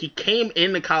athletic. He came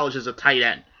into college as a tight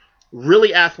end.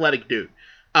 Really athletic dude.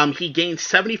 He gained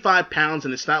 75 pounds,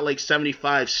 and it's not like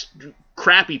 75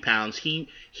 crappy pounds.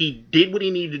 He did what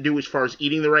he needed to do as far as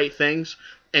eating the right things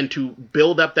and to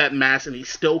build up that mass, and he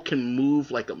still can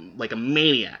move like a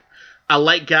maniac. I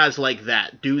like guys like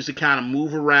that. Dudes that kind of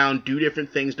move around, do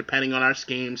different things depending on our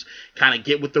schemes, kind of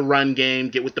get with the run game,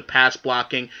 get with the pass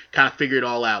blocking, kind of figure it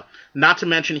all out. Not to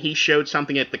mention he showed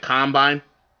something at the Combine.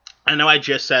 I know I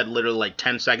just said literally like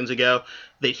 10 seconds ago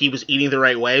that he was eating the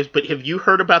right ways, but have you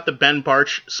heard about the Ben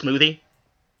Bartch smoothie?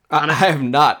 I have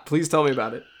not. Please tell me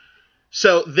about it.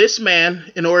 So this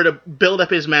man, in order to build up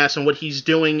his mass and what he's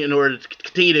doing in order to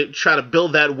continue to try to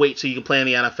build that weight so you can play in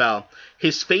the NFL,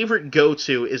 his favorite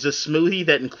go-to is a smoothie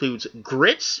that includes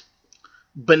grits,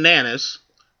 bananas,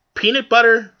 peanut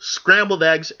butter, scrambled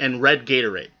eggs, and red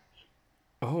Gatorade.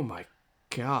 Oh my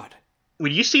God.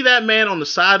 When you see that man on the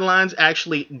sidelines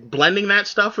actually blending that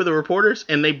stuff for the reporters,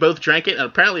 and they both drank it, and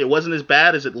apparently it wasn't as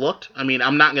bad as it looked. I mean,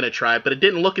 I'm not going to try it, but it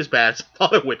didn't look as bad as I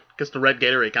thought it would, because the red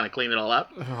Gatorade kind of cleaned it all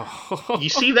up. You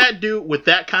see that dude with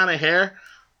that kind of hair?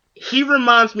 He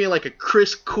reminds me of like a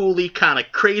Chris Cooley kind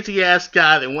of crazy-ass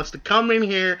guy that wants to come in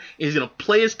here and he's going to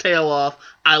play his tail off.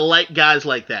 I like guys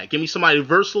like that. Give me somebody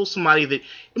versatile, somebody that...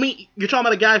 I mean, you're talking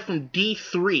about a guy from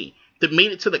D3 that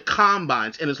made it to the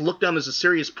Combines and is looked on as a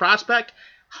serious prospect.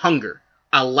 Hunger.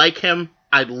 I like him.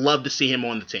 I'd love to see him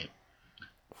on the team.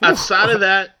 Outside of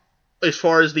that, as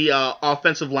far as the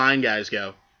offensive line guys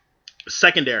go,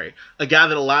 secondary, a guy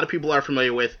that a lot of people are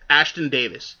familiar with, Ashton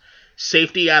Davis,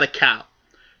 safety out of Cal.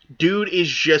 Dude is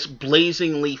just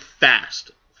blazingly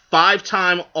fast.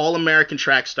 5-time All-American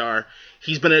track star.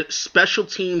 He's been a special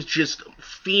teams just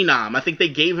phenom. I think they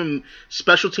gave him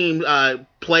special team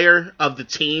player of the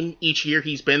team each year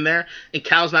he's been there. And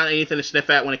Cal's not anything to sniff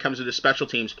at when it comes to the special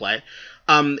teams play.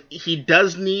 He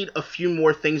does need a few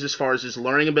more things as far as his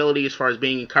learning ability, as far as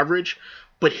being in coverage.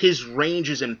 But his range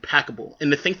is impeccable.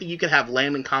 And to think that you could have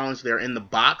Landon Collins there in the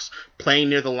box playing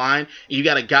near the line, and you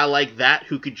got a guy like that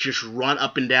who could just run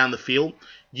up and down the field.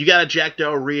 You got a Jack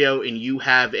Del Rio, and you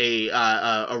have a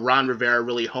Ron Rivera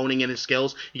really honing in his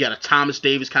skills. You got a Thomas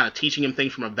Davis kind of teaching him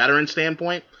things from a veteran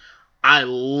standpoint. I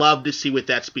love to see what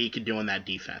that speed could do on that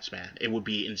defense, man. It would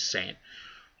be insane.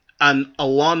 And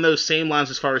along those same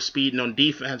lines as far as speed and on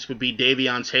defense would be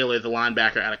Davion Taylor, the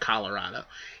linebacker out of Colorado.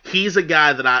 He's a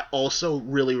guy that I also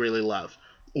really, really love.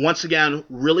 Once again,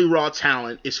 really raw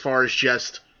talent as far as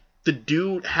just... The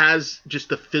dude has just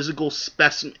the physical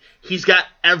specimen. He's got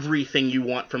everything you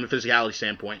want from a physicality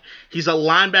standpoint. He's a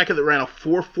linebacker that ran a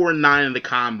 4.49 in the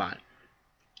Combine.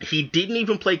 He didn't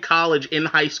even play college in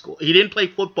high school. He didn't play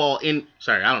football in...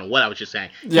 Sorry, I don't know what I was just saying.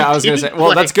 Yeah, I was going to say,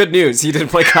 well, that's good news. He didn't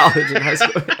play college in high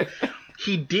school.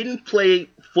 He didn't play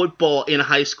football in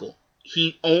high school.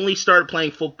 He only started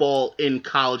playing football in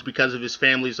college because of his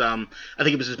family's... I think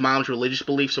it was his mom's religious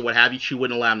beliefs or what have you. She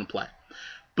wouldn't allow him to play.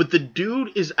 But the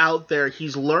dude is out there.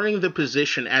 He's learning the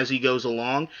position as he goes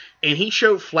along. And he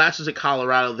showed flashes at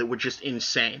Colorado that were just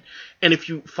insane. And if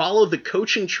you follow the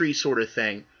coaching tree sort of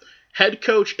thing, head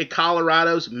coach at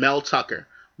Colorado's Mel Tucker.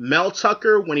 Mel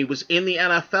Tucker, when he was in the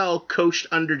NFL, coached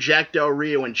under Jack Del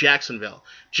Rio in Jacksonville.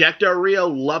 Jack Del Rio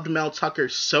loved Mel Tucker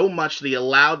so much that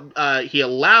he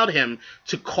allowed him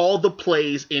to call the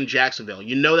plays in Jacksonville.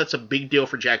 You know that's a big deal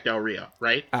for Jack Del Rio,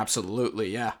 right?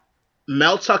 Absolutely, yeah.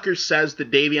 Mel Tucker says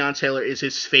that Davion Taylor is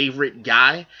his favorite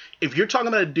guy. If you're talking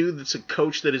about a dude that's a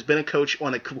coach that has been a coach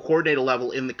on a coordinator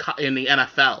level in the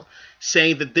NFL,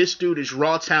 saying that this dude is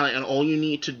raw talent and all you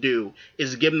need to do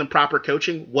is give him the proper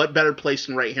coaching, what better place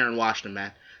than right here in Washington,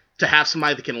 man? To have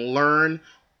somebody that can learn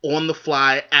on the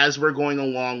fly as we're going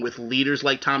along with leaders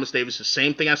like Thomas Davis. The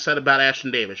same thing I said about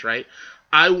Ashton Davis, right?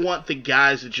 I want the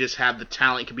guys that just have the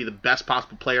talent, can be the best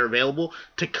possible player available,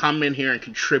 to come in here and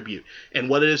contribute. And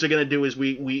what it is they're going to do is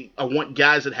I want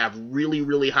guys that have really,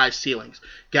 really high ceilings.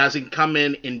 Guys that can come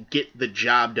in and get the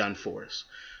job done for us.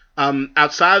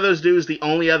 Outside of those dudes, the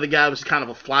only other guy was kind of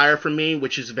a flyer for me,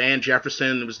 which is Van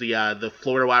Jefferson. It was the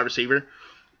Florida wide receiver.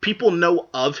 People know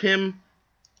of him,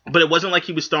 but it wasn't like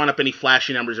he was throwing up any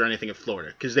flashy numbers or anything at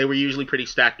Florida, because they were usually pretty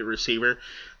stacked at receiver.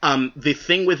 The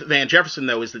thing with Van Jefferson,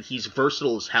 though, is that he's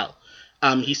versatile as hell.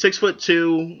 He's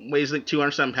 6'2", weighs like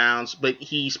 200-some pounds, but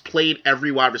he's played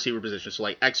every wide receiver position. So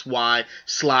like X, Y,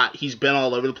 slot, he's been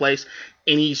all over the place.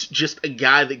 And he's just a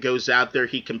guy that goes out there,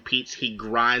 he competes, he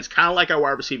grinds, kind of like our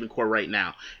wide receiving core right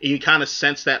now. And you kind of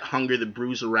sense that hunger that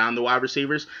brews around the wide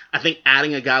receivers. I think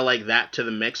adding a guy like that to the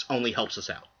mix only helps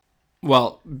us out.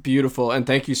 Well, beautiful, and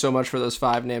thank you so much for those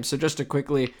 5 names. So just to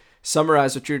quickly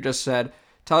summarize what you just said,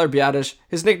 Tyler Biadasz,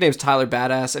 his nickname's Tyler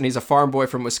Badass, and he's a farm boy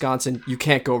from Wisconsin. You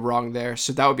can't go wrong there,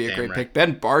 so that would be a great pick.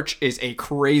 Ben Bartch is a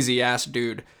crazy-ass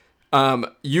dude.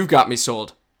 You've got me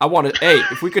sold. I want to. Hey,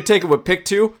 if we could take him with pick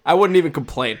 2, I wouldn't even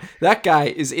complain. That guy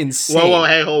is insane.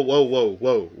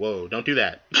 Whoa! Don't do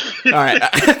that. All right,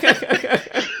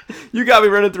 you got me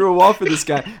running through a wall for this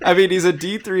guy. I mean, he's a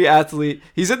D3 athlete.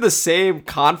 He's in the same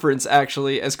conference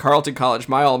actually as Carleton College,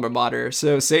 my alma mater.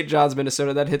 So St. John's,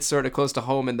 Minnesota. That hits sort of close to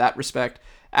home in that respect.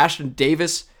 Ashton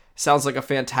Davis sounds like a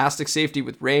fantastic safety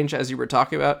with range, as you were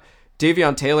talking about.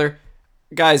 Davion Taylor,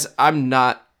 guys, I'm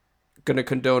not gonna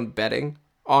condone betting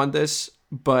on this.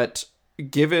 But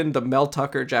given the Mel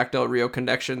Tucker, Jack Del Rio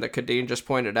connection that Kadeen just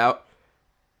pointed out,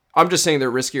 I'm just saying there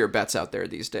are riskier bets out there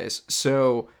these days.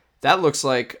 So that looks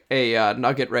like a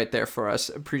nugget right there for us.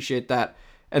 Appreciate that.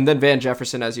 And then Van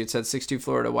Jefferson, as you'd said, 6'2"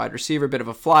 Florida wide receiver, bit of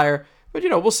a flyer. But,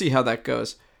 we'll see how that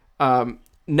goes.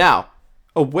 Now,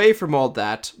 away from all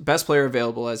that, best player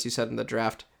available, as you said in the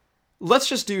draft, let's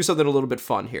just do something a little bit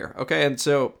fun here, okay? And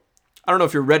so, I don't know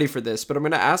if you're ready for this, but I'm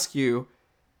going to ask you,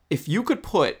 if you could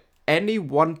put any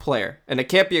one player, and it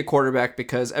can't be a quarterback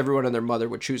because everyone and their mother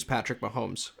would choose Patrick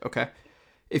Mahomes, okay?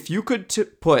 If you could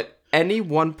put any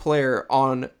one player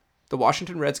on the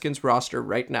Washington Redskins roster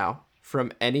right now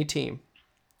from any team,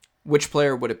 which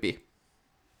player would it be?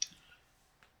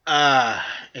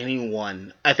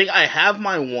 Anyone. I think I have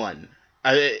my one.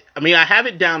 I have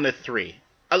it down to 3.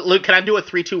 Luke, can I do a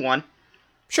 3-2-1?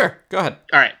 Sure, go ahead.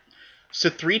 All right. So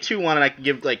 3-2-1, and I can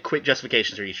give quick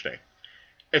justifications for each day.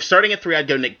 If starting at 3, I'd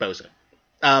go Nick Bosa.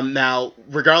 Now,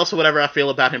 regardless of whatever I feel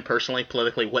about him personally,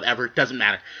 politically, whatever, doesn't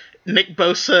matter. Nick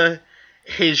Bosa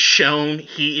has shown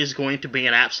he is going to be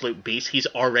an absolute beast. He's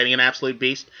already an absolute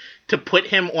beast. To put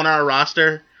him on our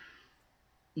roster,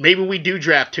 maybe we do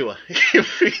draft Tua.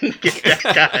 If we can get that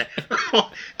guy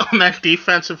on that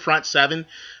defensive front 7.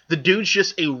 The dude's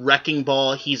just a wrecking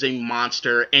ball. He's a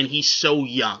monster, and he's so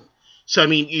young. So,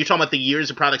 you're talking about the years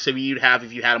of productivity you'd have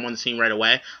if you had him on the team right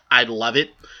away. I'd love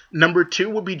it. Number 2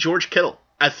 would be George Kittle.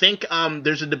 I think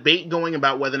there's a debate going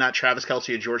about whether or not Travis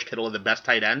Kelce or George Kittle are the best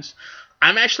tight ends.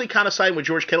 I'm actually kind of siding with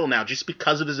George Kittle now just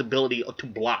because of his ability to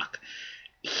block.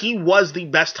 He was the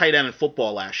best tight end in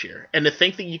football last year. And to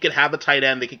think that you could have a tight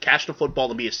end that could catch the football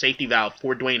and be a safety valve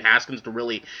for Dwayne Haskins to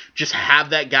really just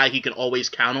have that guy he can always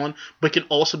count on, but can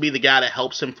also be the guy that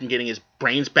helps him from getting his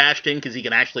brains bashed in because he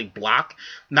can actually block,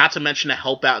 not to mention to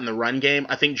help out in the run game.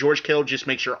 I think George Kittle just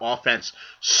makes your offense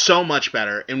so much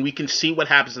better, and we can see what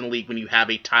happens in the league when you have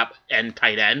a top-end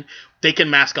tight end. They can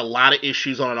mask a lot of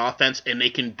issues on an offense, and they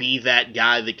can be that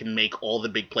guy that can make all the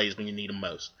big plays when you need them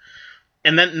most.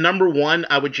 And then number 1,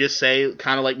 I would just say,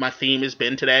 kind of like my theme has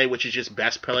been today, which is just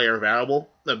best player available.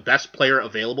 The best player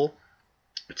available.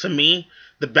 To me,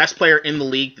 the best player in the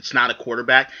league that's not a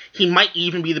quarterback. He might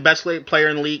even be the best player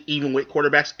in the league, even with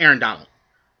quarterbacks. Aaron Donald.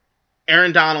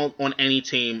 Aaron Donald on any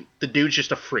team, the dude's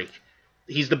just a freak.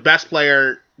 He's the best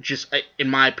player, just in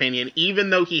my opinion,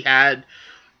 even though he had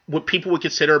what people would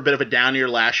consider a bit of a down year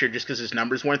last year just because his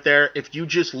numbers weren't there. If you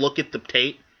just look at the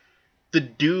tape, the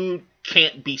dude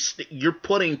can't be... You're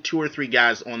putting 2 or 3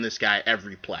 guys on this guy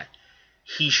every play.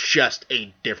 He's just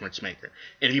a difference maker.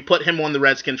 And if you put him on the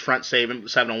Redskins front 7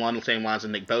 along the same lines as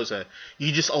Nick Bosa,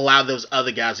 you just allow those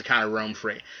other guys to kind of roam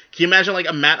free. Can you imagine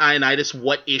a Matt Ioannidis,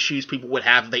 what issues people would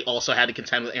have if they also had to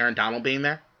contend with Aaron Donald being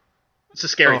there? It's a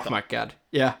scary thought. Oh my God.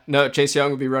 Yeah. No, Chase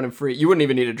Young would be running free. You wouldn't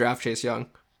even need to draft Chase Young.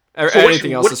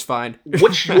 Anything else is fine.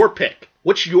 What's your pick?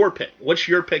 What's your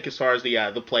pick as far as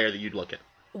the player that you'd look at?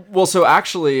 Well, so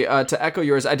actually, to echo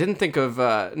yours, I didn't think of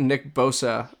Nick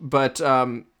Bosa, but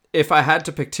if I had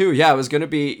to pick 2, it was going to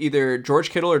be either George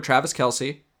Kittle or Travis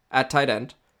Kelce at tight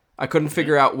end. I couldn't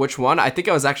figure out which one. I think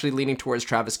I was actually leaning towards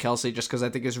Travis Kelce just because I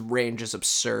think his range is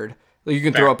absurd. You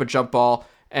can throw up a jump ball,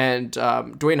 and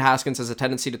Dwayne Haskins has a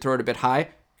tendency to throw it a bit high.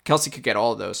 Kelce could get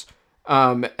all of those.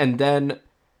 And then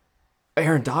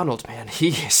Aaron Donald, man, he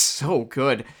is so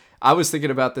good. I was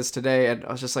thinking about this today, and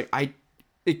I was just like,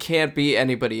 it can't be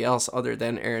anybody else other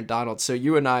than Aaron Donald. So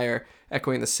you and I are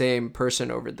echoing the same person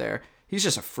over there. He's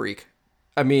just a freak.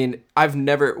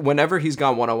 Whenever he's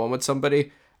gone one-on-one with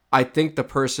somebody, I think the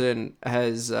person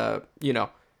has,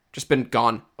 just been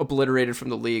gone, obliterated from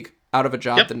the league, out of a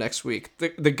job the next week.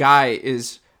 The guy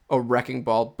is a wrecking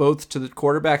ball, both to the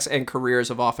quarterbacks and careers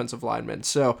of offensive linemen.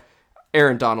 So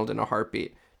Aaron Donald in a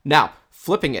heartbeat. Now,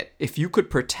 flipping it, if you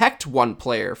could protect one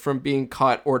player from being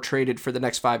cut or traded for the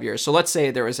next 5 years. So let's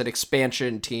say there was an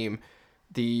expansion team,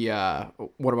 the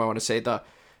what do I want to say? The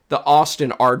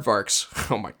Austin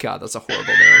Aardvarks. Oh my God, that's a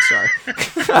horrible name. Sorry.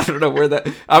 I don't know where that...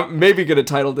 I'm maybe going to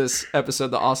title this episode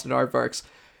the Austin Aardvarks.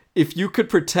 If you could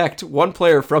protect one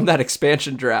player from that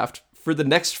expansion draft for the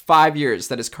next 5 years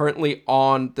that is currently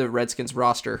on the Redskins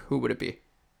roster, who would it be?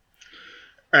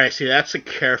 All right, see, that's a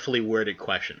carefully worded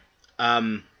question.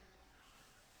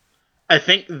 I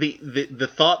think the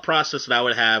thought process that I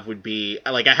would have would be,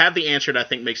 like, I have the answer that I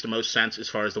think makes the most sense as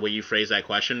far as the way you phrase that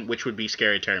question, which would be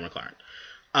Scary Terry McLaurin.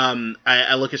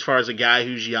 I look as far as a guy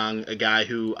who's young, a guy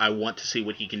who I want to see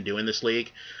what he can do in this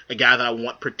league, a guy that I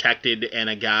want protected, and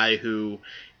a guy who,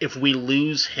 if we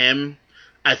lose him,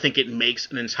 I think it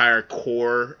makes an entire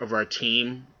core of our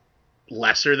team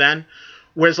lesser than.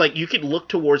 Whereas, like, you could look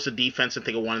towards the defense and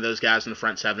think of one of those guys in the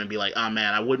front seven and be like, oh,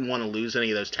 man, I wouldn't want to lose any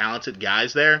of those talented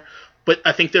guys there. But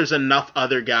I think there's enough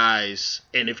other guys,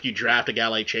 and if you draft a guy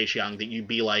like Chase Young, that you'd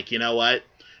be like, you know what?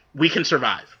 We can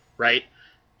survive, right?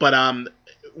 But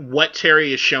what Terry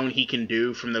has shown he can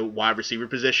do from the wide receiver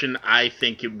position, I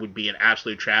think it would be an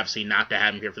absolute travesty not to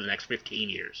have him here for the next 15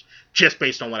 years, just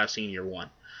based on what I've seen year one.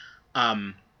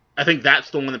 I think that's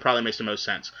the one that probably makes the most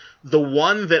sense. The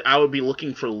one that I would be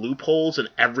looking for loopholes in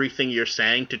everything you're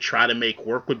saying to try to make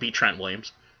work would be Trent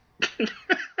Williams.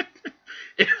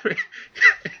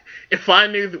 If I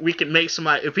knew that we could make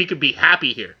somebody, if he could be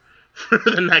happy here for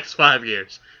the next 5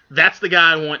 years, that's the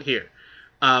guy I want here.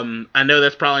 I know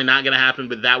that's probably not going to happen,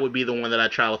 but that would be the one that I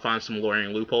try to find some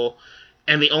lawyering loophole.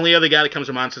 And the only other guy that comes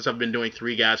to mind, since I've been doing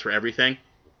 3 guys for everything,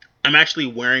 I'm actually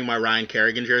wearing my Ryan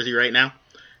Kerrigan jersey right now.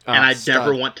 And I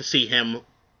never want to see him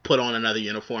put on another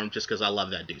uniform just because I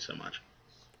love that dude so much.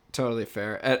 Totally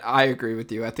fair. And I agree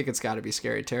with you. I think it's got to be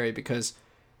Scary Terry because,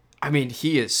 I mean,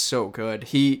 he is so good.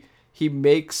 He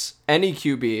makes any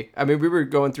QB. I mean, we were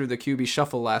going through the QB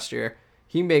shuffle last year.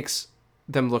 He makes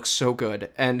them look so good.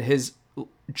 And his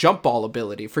jump ball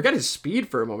ability, forget his speed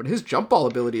for a moment, his jump ball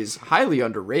ability is highly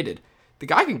underrated. The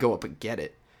guy can go up and get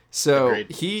it. So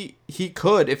Agreed. he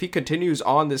could, if he continues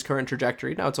on this current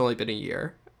trajectory, now it's only been a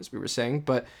year, as we were saying,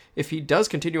 but if he does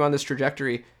continue on this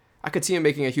trajectory, I could see him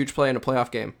making a huge play in a playoff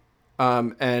game.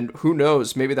 And who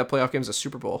knows, maybe that playoff game is a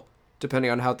Super Bowl, depending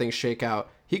on how things shake out.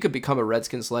 He could become a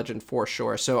Redskins legend for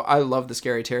sure. So I love the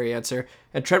Scary Terry answer.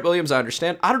 And Trent Williams, I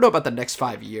understand. I don't know about the next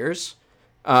 5 years.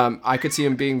 I could see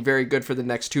him being very good for the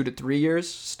next 2 to 3 years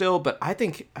still, but I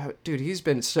think, dude, he's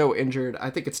been so injured. I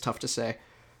think it's tough to say.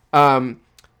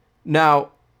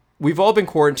 Now, we've all been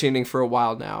quarantining for a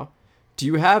while now. Do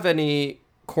you have any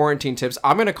quarantine tips?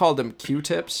 I'm going to call them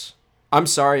Q-tips. I'm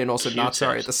sorry and also Q-tips. Not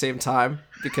sorry at the same time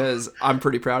because I'm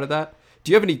pretty proud of that.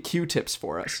 Do you have any Q-tips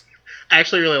for us? I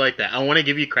actually really like that. I want to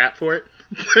give you crap for it.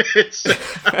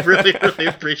 I really, really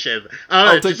appreciate it.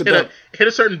 I'll take the hit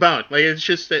a certain bone. Like, it's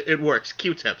just, it works.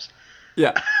 Q-tips.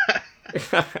 Yeah.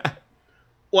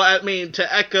 Well, I mean,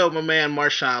 to echo my man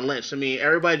Marshawn Lynch, I mean,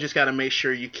 everybody just got to make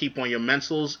sure you keep on your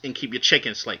mentals and keep your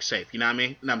chickens, like, safe. You know what I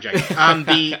mean? No, I'm joking.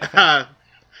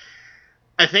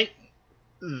 I think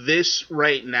this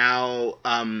right now,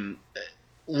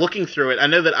 looking through it, I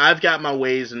know that I've got my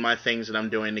ways and my things that I'm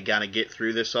doing to kind of get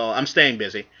through this all. I'm staying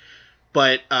busy.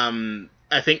 But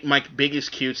I think my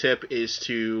biggest Q-tip is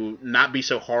to not be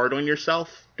so hard on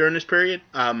yourself during this period.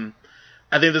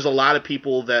 I think there's a lot of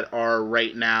people that are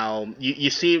right now, you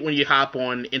see it when you hop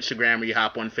on Instagram or you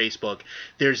hop on Facebook,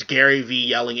 there's Gary Vee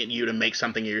yelling at you to make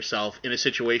something of yourself in a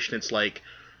situation. It's like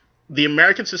the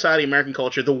American society, American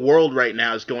culture, the world right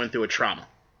now is going through a trauma,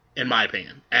 in my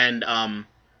opinion. And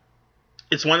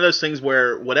it's one of those things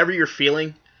where whatever you're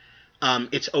feeling,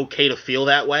 it's okay to feel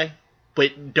that way.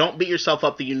 But don't beat yourself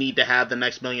up that you need to have the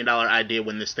next $1 million idea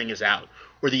when this thing is out,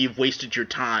 or that you've wasted your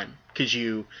time because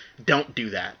you don't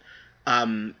do that.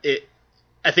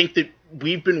 I think that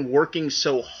we've been working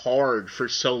so hard for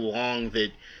so long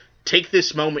that take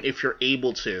this moment, if you're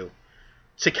able to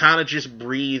kind of just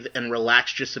breathe and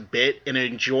relax just a bit and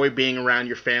enjoy being around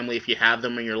your family if you have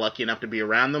them and you're lucky enough to be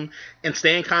around them, and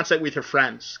stay in contact with your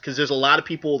friends because there's a lot of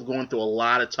people going through a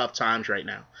lot of tough times right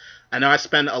now. I know I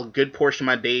spend a good portion of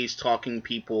my days talking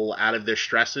people out of their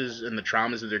stresses and the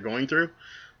traumas that they're going through,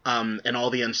 and all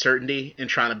the uncertainty and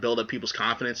trying to build up people's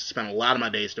confidence. I spend a lot of my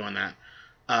days doing that.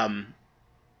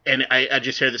 And I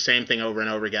just hear the same thing over and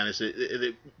over again, is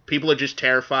that people are just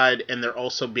terrified, and they're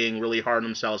also being really hard on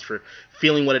themselves for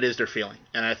feeling what it is they're feeling.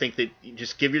 And I think that you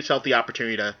just give yourself the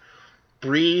opportunity to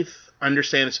breathe,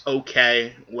 understand it's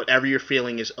okay, whatever you're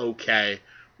feeling is okay.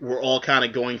 We're all kind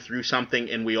of going through something,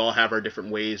 and we all have our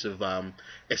different ways of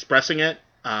expressing it.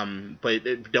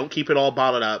 But don't keep it all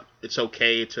bottled up. It's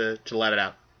okay to let it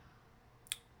out.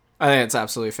 I think it's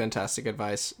absolutely fantastic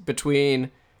advice.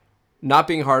 Between not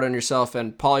being hard on yourself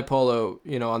and Pauly Polo,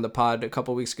 on the pod a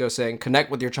couple weeks ago saying,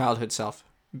 connect with your childhood self.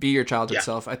 Be your childhood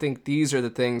self. I think these are the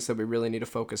things that we really need to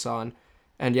focus on.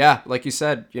 And yeah, like you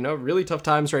said, really tough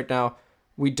times right now.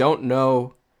 We don't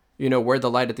know, where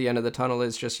the light at the end of the tunnel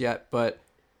is just yet. But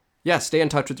yeah, stay in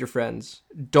touch with your friends.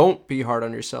 Don't be hard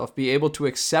on yourself. Be able to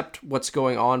accept what's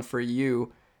going on for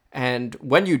you. And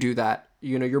when you do that,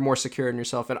 you're more secure in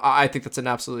yourself. And I think that's an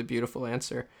absolutely beautiful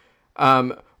answer.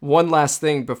 One last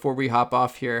thing before we hop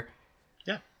off here.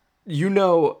 Yeah.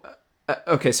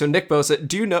 Okay, so Nick Bosa,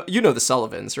 do you know the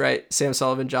Sullivans, right? Sam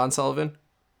Sullivan, John Sullivan?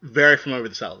 Very familiar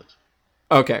with the Sullivans.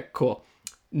 Okay, cool.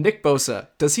 Nick Bosa,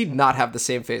 does he not have the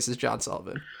same face as John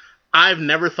Sullivan? I've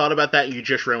never thought about that. You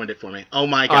just ruined it for me. Oh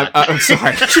my God. I'm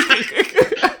sorry.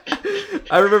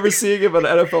 I remember seeing him on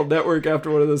NFL Network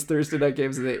after one of those Thursday night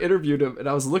games, and they interviewed him, and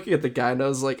I was looking at the guy, and I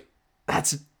was like,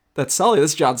 that's Sully.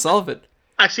 That's John Sullivan.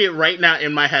 I see it right now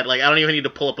in my head. Like, I don't even need to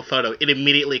pull up a photo. It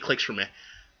immediately clicks for me.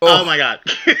 Oh my God.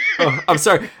 I'm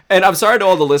sorry. And I'm sorry to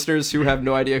all the listeners who have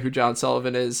no idea who John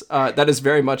Sullivan is. That is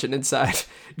very much an inside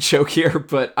joke here,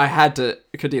 but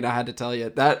Kadeen, I had to tell you.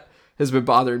 That has been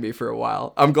bothering me for a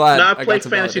while. I'm glad I played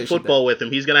fantasy football with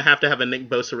him. He's going to have a Nick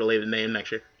Bosa-related name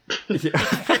next year.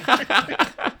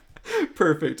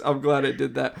 Perfect. I'm glad I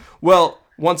did that. Well,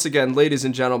 once again, ladies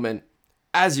and gentlemen,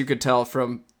 as you could tell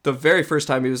from the very first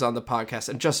time he was on the podcast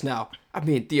and just now, I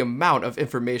mean, the amount of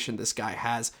information this guy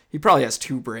has, he probably has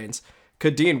two brains.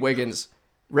 Kadeen Wiggins,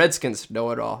 Redskins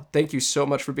know-it-all. Thank you so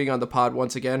much for being on the pod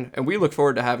once again, and we look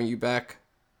forward to having you back,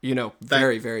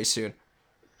 very, very soon.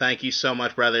 Thank you so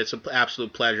much, brother. It's an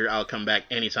absolute pleasure. I'll come back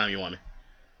anytime you want me.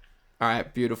 All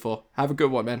right, beautiful. Have a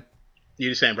good one, man. You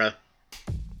the same, brother.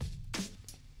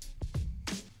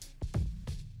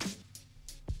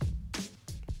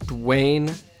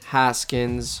 Dwayne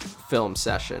Haskins film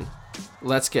session.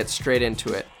 Let's get straight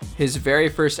into it. His very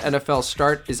first NFL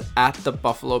start is at the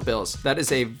Buffalo Bills. That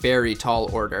is a very tall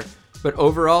order, but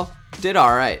overall, did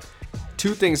all right.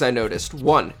 Two things I noticed.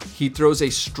 One, he throws a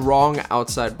strong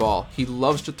outside ball. He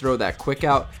loves to throw that quick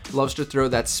out, loves to throw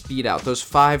that speed out. Those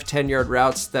 5-10-yard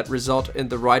routes that result in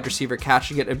the wide receiver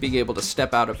catching it and being able to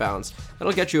step out of bounds.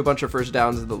 That'll get you a bunch of first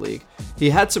downs in the league. He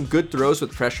had some good throws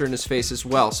with pressure in his face as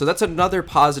well. So that's another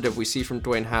positive we see from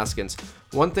Dwayne Haskins.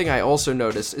 One thing I also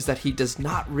noticed is that he does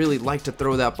not really like to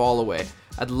throw that ball away.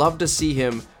 I'd love to see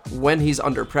him, when he's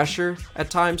under pressure at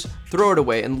times, throw it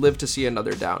away and live to see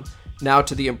another down. Now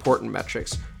to the important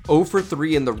metrics. 0 for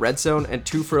 3 in the red zone and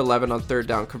 2 for 11 on third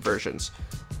down conversions.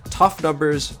 Tough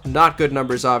numbers, not good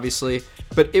numbers obviously,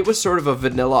 but it was sort of a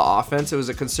vanilla offense. It was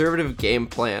a conservative game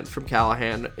plan from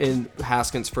Callahan in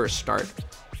Haskins' first start.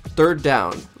 Third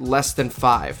down, less than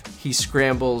 5. He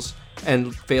scrambles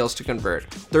and fails to convert.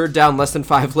 Third down, less than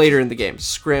 5 later in the game.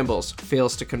 Scrambles,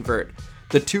 fails to convert.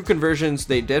 The two conversions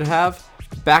they did have,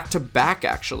 back-to-back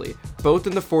actually, both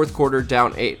in the fourth quarter,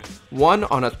 down 8. One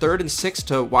on a 3rd and 6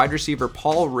 to wide receiver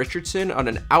Paul Richardson on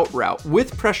an out route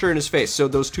with pressure in his face. So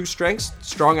those two strengths,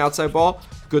 strong outside ball,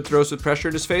 good throws with pressure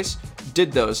in his face,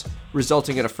 did those,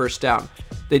 resulting in a first down.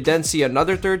 They then see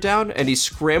another third down, and he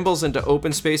scrambles into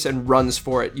open space and runs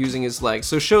for it using his legs.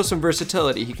 So shows some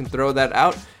versatility. He can throw that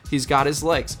out. He's got his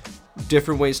legs.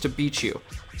 Different ways to beat you.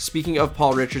 Speaking of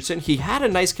Paul Richardson, he had a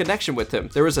nice connection with him.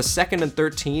 There was a 2nd and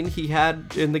 13 he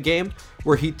had in the game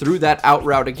where he threw that out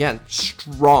route again.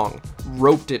 Strong.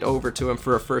 Roped it over to him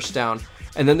for a first down.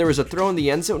 And then there was a throw in the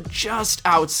end zone just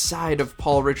outside of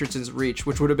Paul Richardson's reach,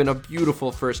 which would have been a beautiful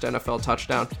first NFL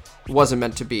touchdown. Wasn't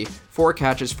meant to be. 4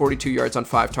 catches, 42 yards on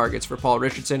 5 targets for Paul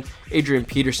Richardson. Adrian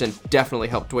Peterson definitely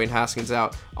helped Dwayne Haskins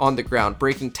out on the ground,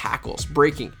 breaking tackles,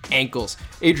 breaking ankles.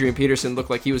 Adrian Peterson looked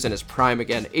like he was in his prime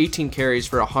again. 18 carries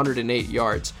for 108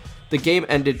 yards. The game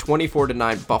ended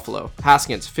 24-9 Buffalo.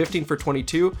 Haskins, 15 for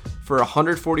 22 for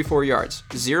 144 yards.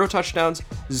 0 touchdowns,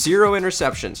 0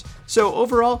 interceptions. So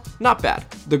overall, not bad.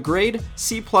 The grade,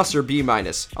 C+ or B-.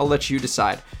 I'll let you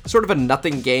decide. Sort of a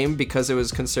nothing game because it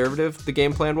was conservative, the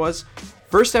game plan was.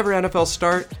 First ever NFL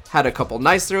start, had a couple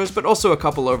nice throws, but also a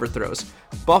couple overthrows.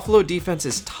 Buffalo defense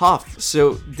is tough,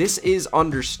 so this is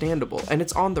understandable, and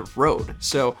it's on the road.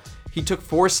 So he took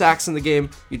 4 sacks in the game.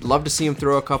 You'd love to see him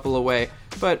throw a couple away,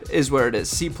 but is what it is.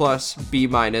 C+, B-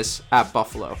 at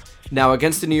Buffalo. Now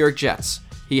against the New York Jets,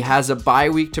 he has a bye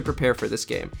week to prepare for this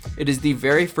game. It is the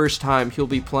very first time he'll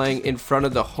be playing in front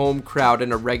of the home crowd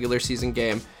in a regular season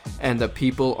game, and the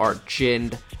people are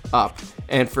ginned up.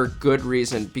 And for good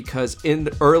reason, because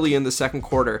early in the second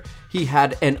quarter, he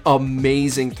had an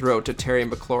amazing throw to Terry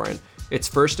McLaurin. It's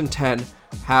 1st and 10.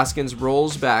 Haskins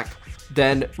rolls back,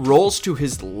 then rolls to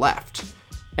his left.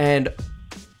 And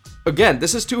again,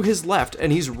 this is to his left,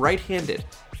 and he's right-handed.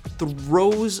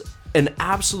 Throws an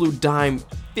absolute dime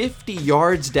 50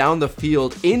 yards down the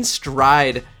field in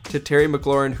stride to Terry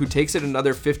McLaurin, who takes it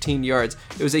another 15 yards.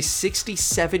 It was a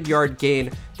 67-yard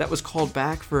gain that was called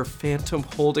back for a phantom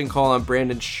holding call on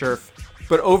Brandon Scherf.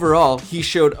 But overall, he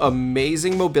showed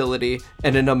amazing mobility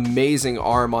and an amazing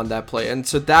arm on that play. And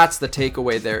so that's the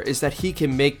takeaway there, is that he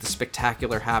can make the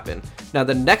spectacular happen. Now,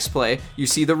 the next play, you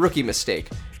see the rookie mistake.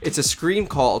 It's a screen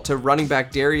call to running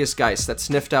back Darius Geis that's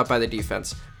sniffed out by the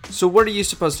defense. So what are you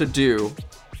supposed to do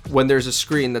when there's a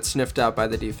screen that's sniffed out by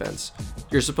the defense?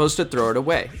 You're supposed to throw it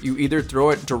away. You either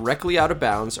throw it directly out of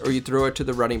bounds or you throw it to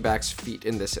the running back's feet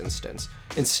in this instance.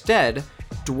 Instead,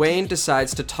 Dwayne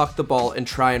decides to tuck the ball and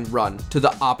try and run to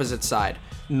the opposite side.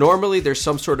 Normally there's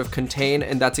some sort of contain,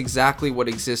 and that's exactly what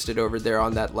existed over there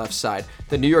on that left side.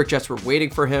 The New York Jets were waiting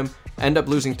for him, end up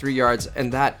losing 3 yards,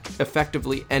 and that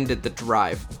effectively ended the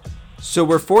drive. So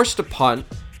we're forced to punt,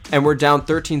 and we're down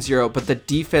 13-0, but the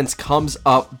defense comes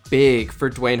up big for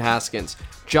Dwayne Haskins.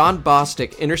 John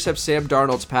Bostic intercepts Sam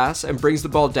Darnold's pass and brings the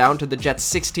ball down to the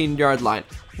Jets' 16-yard line.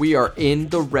 We are in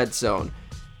the red zone.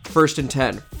 1st and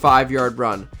 10, 5-yard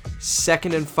run.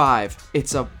 2nd and 5,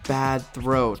 it's a bad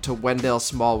throw to Wendell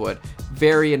Smallwood.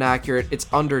 Very inaccurate,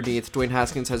 it's underneath. Dwayne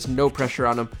Haskins has no pressure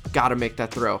on him, gotta make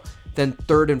that throw. Then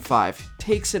 3rd and 5,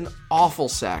 takes an awful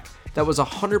sack. That was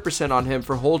 100% on him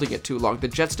for holding it too long. The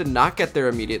Jets did not get there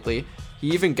immediately.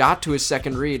 He even got to his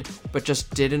second read, but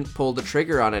just didn't pull the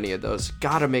trigger on any of those.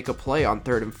 Gotta make a play on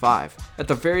 3rd and 5. At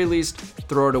the very least,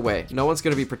 throw it away. No one's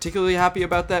going to be particularly happy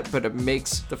about that, but it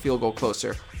makes the field goal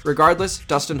closer. Regardless,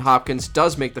 Dustin Hopkins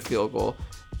does make the field goal,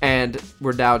 and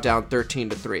we're now down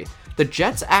 13-3. The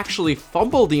Jets actually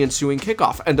fumble the ensuing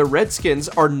kickoff, and the Redskins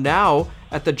are now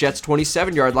at the Jets'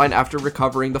 27-yard line after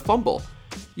recovering the fumble.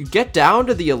 You get down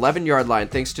to the 11-yard line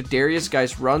thanks to Darius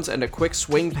Geis runs and a quick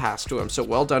swing pass to him, so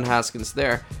well done Haskins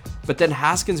there. But then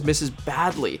Haskins misses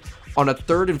badly on a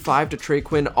 3rd and 5 to Trey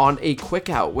Quinn on a quick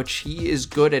out, which he is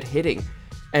good at hitting.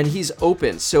 And he's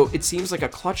open, so it seems like a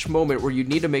clutch moment where you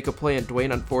need to make a play, and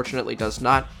Dwayne unfortunately does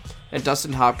not. And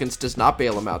Dustin Hopkins does not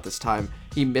bail him out this time.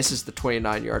 He misses the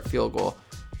 29-yard field goal.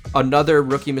 Another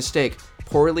rookie mistake.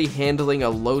 Poorly handling a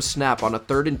low snap on a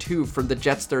 3rd and 2 from the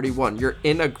Jets 31. You're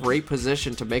in a great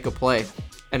position to make a play,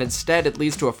 and instead it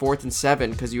leads to a 4th and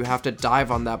 7 because you have to dive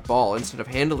on that ball instead of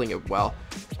handling it well.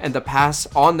 And the pass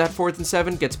on that 4th and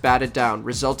 7 gets batted down,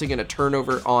 resulting in a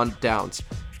turnover on downs.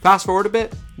 Fast forward a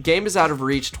bit, game is out of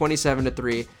reach,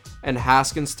 27-3, and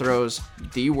Haskins throws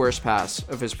the worst pass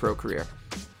of his pro career.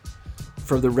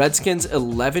 From the Redskins'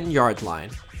 11-yard line,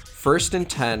 1st and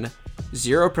 10,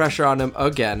 zero pressure on him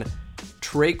again.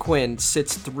 Trey Quinn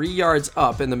sits 3 yards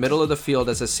up in the middle of the field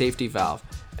as a safety valve,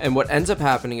 and what ends up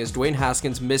happening is Dwayne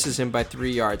Haskins misses him by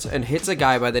 3 yards and hits a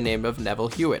guy by the name of Neville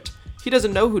Hewitt. He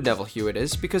doesn't know who Neville Hewitt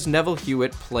is because Neville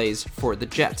Hewitt plays for the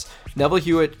Jets. Neville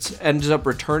Hewitt ends up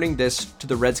returning this to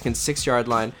the Redskins' 6-yard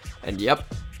line, and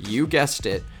yep, you guessed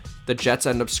it, the Jets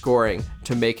end up scoring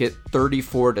to make it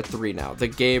 34-3 now. The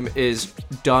game is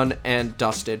done and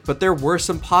dusted, but there were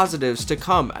some positives to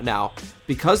come now.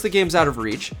 Because the game's out of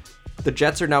reach, the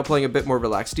Jets are now playing a bit more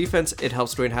relaxed defense. It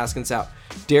helps Dwayne Haskins out.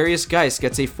 Darius Geis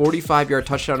gets a 45-yard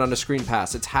touchdown on a screen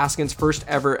pass. It's Haskins' first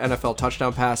ever NFL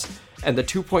touchdown pass, and the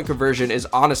 2-point conversion is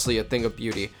honestly a thing of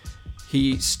beauty.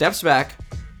 He steps back.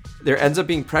 There ends up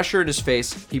being pressure in his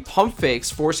face. He pump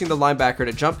fakes, forcing the linebacker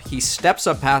to jump. He steps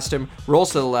up past him,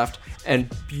 rolls to the left,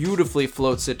 and beautifully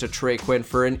floats it to Trey Quinn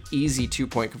for an easy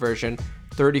 2-point conversion.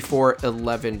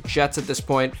 34-11 Jets at this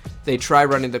point. They try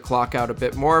running the clock out a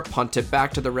bit more, punt it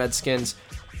back to the Redskins,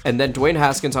 and then Dwayne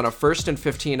Haskins on a 1st and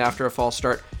 15 after a false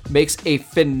start makes a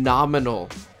phenomenal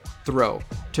throw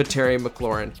to Terry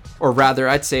McLaurin. Or rather,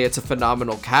 I'd say it's a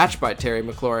phenomenal catch by Terry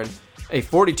McLaurin, a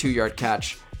 42-yard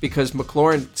catch, because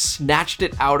McLaurin snatched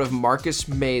it out of Marcus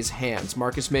May's hands,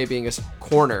 Marcus May being a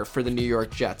corner for the New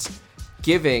York Jets,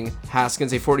 giving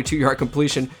Haskins a 42-yard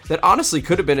completion that honestly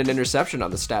could have been an interception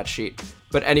on the stat sheet.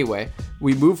 But anyway,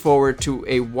 we move forward to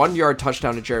a 1-yard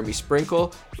touchdown to Jeremy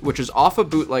Sprinkle, which is off a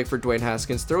bootleg for Dwayne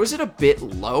Haskins, throws it a bit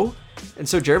low, and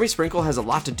so Jeremy Sprinkle has a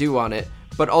lot to do on it,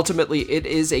 but ultimately it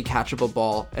is a catchable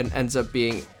ball and ends up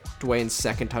being Dwayne's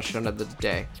second touchdown of the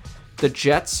day. The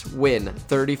Jets win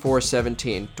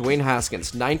 34-17. Dwayne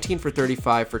Haskins, 19 for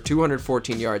 35 for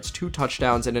 214 yards, 2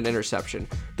 touchdowns, and an interception.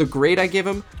 The grade I give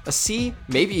him, a C,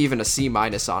 maybe even a C-,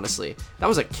 honestly. That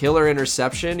was a killer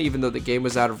interception, even though the game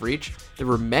was out of reach. There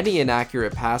were many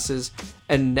inaccurate passes,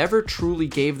 and never truly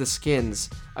gave the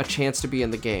Skins a chance to be in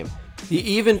the game. He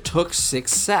even took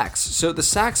 6 sacks, so the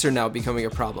sacks are now becoming a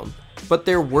problem. But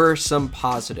there were some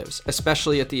positives,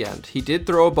 especially at the end. He did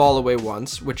throw a ball away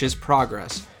once, which is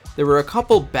progress. There were a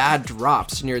couple bad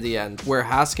drops near the end where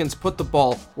Haskins put the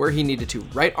ball where he needed to,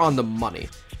 right on the money.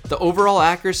 The overall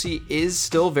accuracy is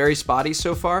still very spotty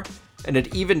so far, and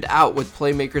it evened out with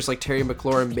playmakers like Terry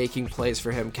McLaurin making plays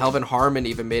for him. Kelvin Harmon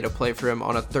even made a play for him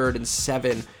on a 3rd and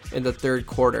 7 in the third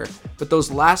quarter. But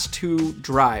those last 2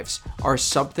 drives are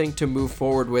something to move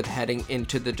forward with heading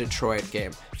into the Detroit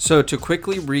game. So to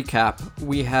quickly recap,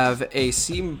 we have a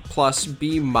C+,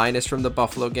 B- from the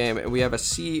Buffalo game, and we have a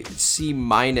C-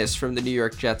 from the New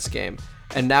York Jets game.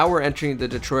 And now we're entering the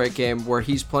Detroit game where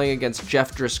he's playing against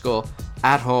Jeff Driscoll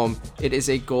at home. It is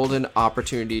a golden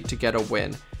opportunity to get a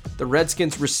win. The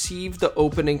Redskins receive the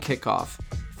opening kickoff.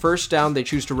 First down, they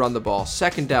choose to run the ball.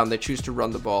 Second down, they choose to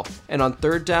run the ball. And on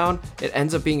third down, it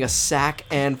ends up being a sack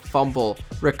and fumble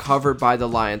recovered by the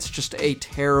Lions. Just a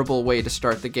terrible way to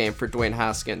start the game for Dwayne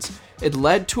Haskins. It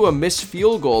led to a missed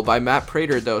field goal by Matt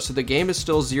Prater, though, so the game is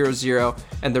still 0-0,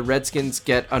 and the Redskins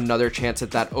get another chance at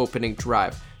that opening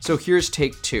drive. So here's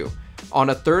take 2.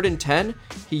 On a 3rd and 10,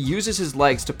 he uses his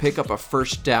legs to pick up a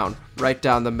first down right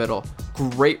down the middle.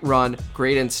 Great run,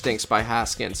 great instincts by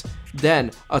Haskins.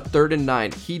 Then, a 3rd and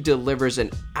 9, he delivers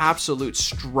an absolute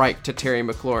strike to Terry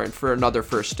McLaurin for another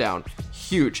first down.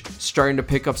 Huge, starting to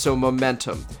pick up some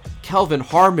momentum. Kelvin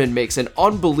Harmon makes an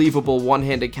unbelievable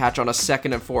one-handed catch on a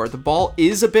 2nd and 4. The ball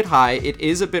is a bit high, it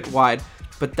is a bit wide,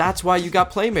 but that's why you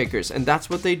got playmakers, and that's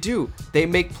what they do. They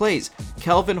make plays.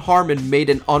 Kelvin Harmon made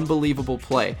an unbelievable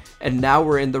play, and now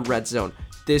we're in the red zone.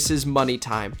 This is money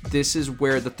time. This is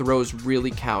where the throws really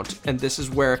count, and this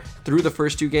is where, through the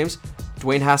first 2 games,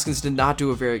 Dwayne Haskins did not do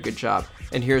a very good job.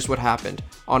 And here's what happened.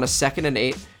 On a 2nd and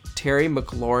 8, Terry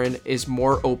McLaurin is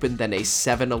more open than a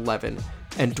 7-11,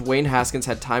 and Dwayne Haskins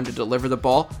had time to deliver the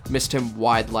ball, missed him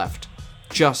wide left.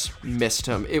 Just missed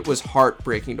him. It was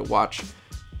heartbreaking to watch.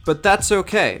 But that's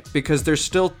okay, because there's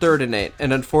still 3rd and 8,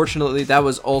 and unfortunately that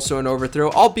was also an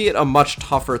overthrow, albeit a much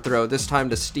tougher throw, this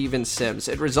time to Steven Sims.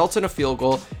 It results in a field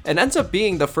goal, and ends up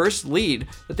being the first lead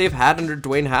that they've had under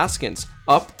Dwayne Haskins,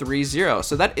 up 3-0,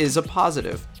 so that is a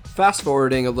positive. Fast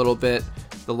forwarding a little bit,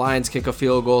 the Lions kick a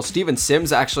field goal. Steven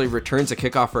Sims actually returns a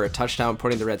kickoff for a touchdown,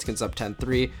 putting the Redskins up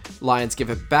 10-3. Lions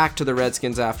give it back to the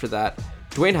Redskins after that.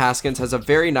 Dwayne Haskins has a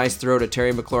very nice throw to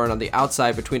Terry McLaurin on the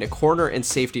outside between a corner and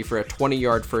safety for a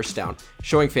 20-yard first down,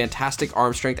 showing fantastic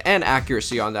arm strength and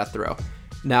accuracy on that throw.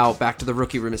 Now, back to the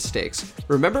rookie mistakes.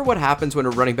 Remember what happens when a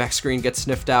running back screen gets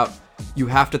sniffed out? You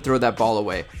have to throw that ball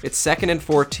away. It's 2nd and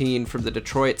 14 from the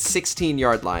Detroit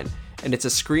 16-yard line, and it's a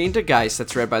screen to Geis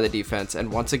that's read by the defense, and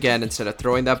once again, instead of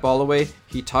throwing that ball away,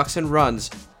 he tucks and runs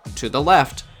to the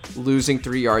left, losing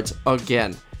 3 yards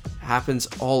again. Happens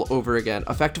all over again,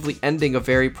 effectively ending a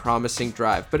very promising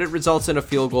drive, but it results in a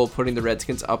field goal, putting the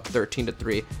Redskins up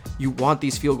 13-3. You want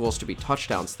these field goals to be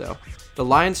touchdowns, though. The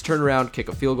Lions turn around, kick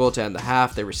a field goal to end the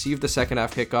half. They receive the second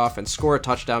half kickoff and score a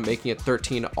touchdown, making it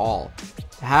 13-all.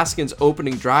 Haskins'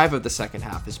 opening drive of the second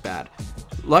half is bad.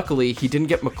 Luckily, he didn't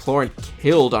get McLaurin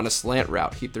killed on a slant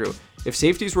route he threw. If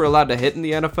safeties were allowed to hit in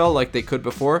the NFL like they could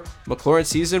before, McLaurin's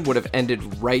season would have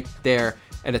ended right there.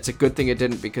 And it's a good thing it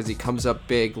didn't, because he comes up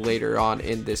big later on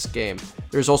in this game.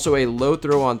 There's also a low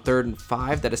throw on 3rd and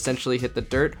 5 that essentially hit the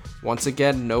dirt. Once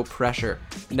again, no pressure.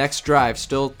 Next drive,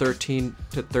 still 13-13.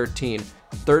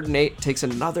 3rd and 8 takes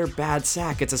another bad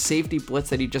sack. It's a safety blitz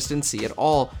that he just didn't see at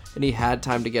all, and he had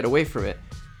time to get away from it.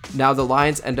 Now the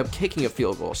Lions end up kicking a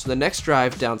field goal. So the next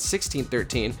drive, down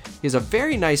 16-13, he has a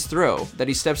very nice throw that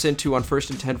he steps into on 1st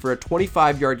and 10 for a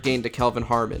 25-yard gain to Kelvin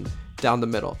Harmon down the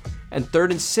middle. And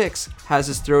 3rd and 6 has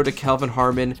his throw to Kelvin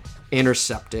Harmon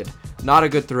intercepted. Not a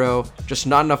good throw, just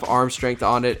not enough arm strength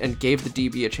on it, and gave the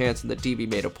DB a chance, and the DB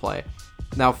made a play.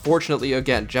 Now, fortunately,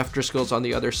 again, Jeff Driscoll's on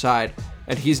the other side,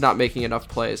 and he's not making enough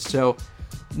plays. So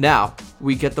now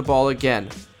we get the ball again,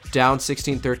 down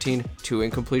 16-13, 2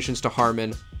 incompletions to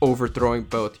Harmon, overthrowing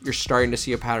both. You're starting to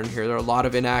see a pattern here. There are a lot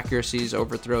of inaccuracies,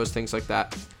 overthrows, things like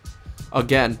that.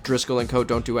 Again, Driscoll and co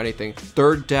don't do anything.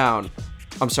 Third drive,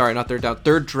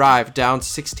 down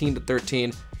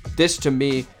 16-13. This, to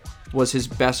me, was his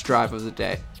best drive of the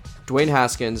day. Dwayne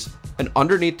Haskins, an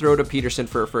underneath throw to Peterson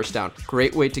for a first down.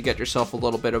 Great way to get yourself a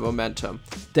little bit of momentum.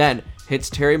 Then hits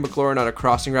Terry McLaurin on a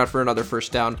crossing route for another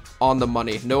first down, on the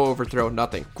money. No overthrow,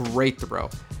 nothing. Great throw.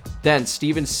 Then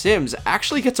Steven Sims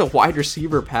actually gets a wide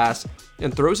receiver pass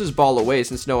and throws his ball away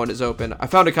since no one is open. I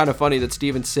found it kind of funny that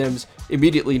Steven Sims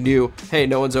immediately knew, hey,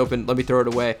 no one's open, let me throw it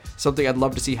away. Something I'd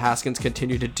love to see Haskins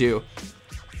continue to do.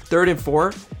 3rd and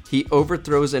 4, he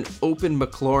overthrows an open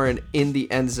McLaurin in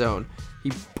the end zone.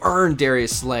 He burned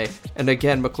Darius Slay, and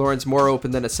again, McLaurin's more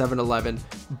open than a 7-Eleven,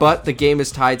 but the game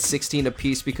is tied 16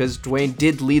 apiece because Dwayne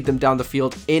did lead them down the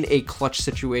field in a clutch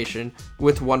situation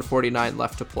with 1:49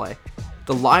 left to play.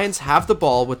 The Lions have the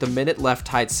ball with a minute left,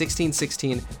 tied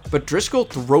 16-16, but Driscoll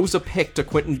throws a pick to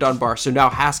Quinton Dunbar, so now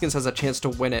Haskins has a chance to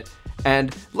win it.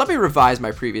 And let me revise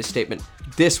my previous statement.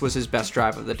 This was his best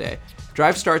drive of the day.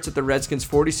 Drive starts at the Redskins'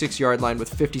 46-yard line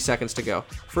with 50 seconds to go.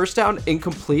 First down,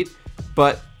 incomplete,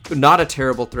 but not a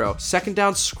terrible throw. Second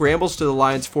down, scrambles to the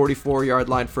Lions' 44-yard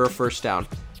line for a first down.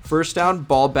 First down,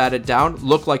 ball batted down,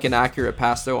 looked like an accurate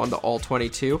pass though on the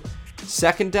all-22.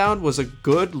 Second down was a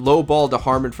good low ball to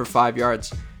Harmon for 5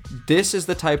 yards. This is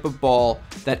the type of ball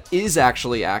that is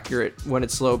actually accurate when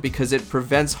it's low because it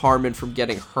prevents Harmon from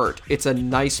getting hurt. It's a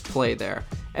nice play there.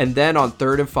 And then on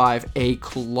 3rd and 5, a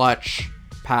clutch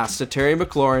pass to Terry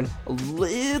McLaurin, a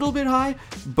little bit high,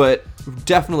 but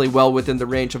definitely well within the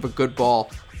range of a good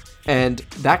ball. And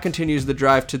that continues the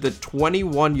drive to the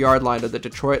 21-yard line of the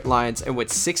Detroit Lions, and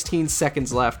with 16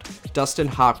 seconds left, Dustin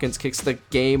Hopkins kicks the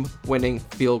game-winning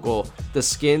field goal. The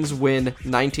Skins win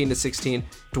 19-16.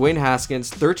 Dwayne Haskins,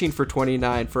 13 for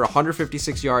 29 for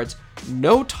 156 yards,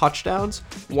 no touchdowns,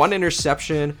 1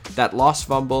 interception, that lost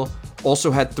fumble,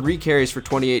 also had 3 carries for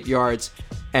 28 yards,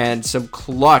 and some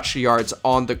clutch yards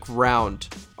on the ground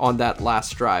on that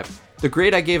last drive. The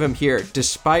grade I gave him here,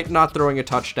 despite not throwing a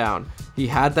touchdown, he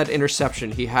had that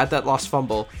interception, he had that lost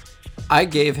fumble, I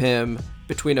gave him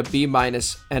between a B-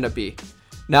 and a B.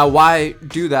 Now, why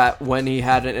do that when he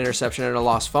had an interception and a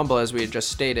lost fumble, as we had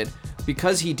just stated?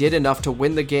 Because he did enough to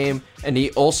win the game, and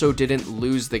he also didn't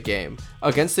lose the game.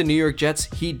 Against the New York Jets,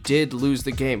 he did lose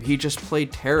the game. He just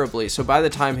played terribly. So by the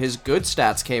time his good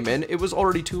stats came in, it was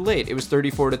already too late. It was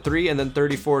 34-3 and then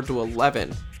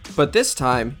 34-11. But this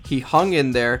time, he hung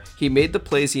in there, he made the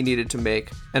plays he needed to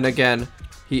make, and again,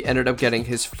 he ended up getting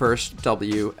his first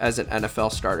W as an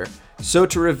NFL starter. So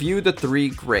to review the 3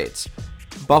 grades,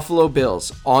 Buffalo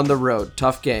Bills, on the road,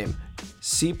 tough game,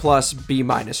 C+, B-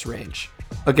 range.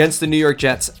 Against the New York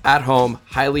Jets, at home,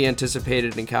 highly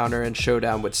anticipated encounter and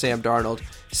showdown with Sam Darnold,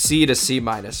 C to C-,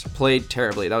 played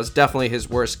terribly. That was definitely his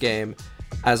worst game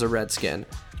as a Redskin,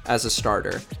 as a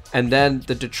starter. And then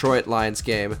the Detroit Lions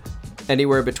game,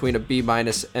 anywhere between a B-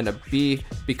 and a B,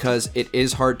 because it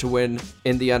is hard to win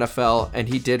in the NFL, and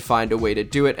he did find a way to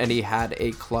do it, and he had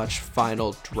a clutch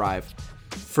final drive.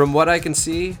 From what I can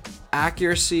see,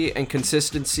 accuracy and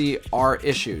consistency are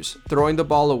issues. Throwing the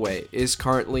ball away is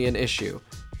currently an issue.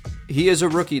 He is a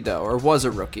rookie though, or was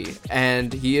a rookie,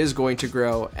 and he is going to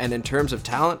grow, and in terms of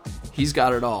talent, he's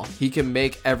got it all. He can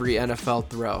make every NFL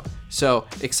throw. So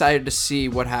excited to see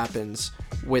what happens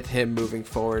with him moving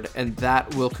forward, and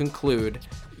that will conclude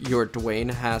your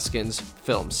Dwayne Haskins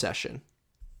film session.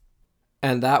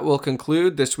 And that will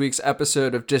conclude this week's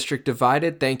episode of District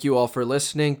Divided. Thank you all for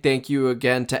listening. Thank you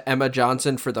again to Emma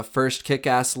Johnson for the first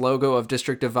kick-ass logo of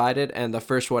District Divided and the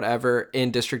first one ever in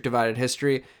District Divided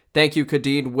history. Thank you,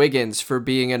 Kadeen Wiggins, for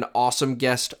being an awesome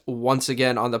guest once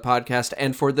again on the podcast,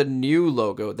 and for the new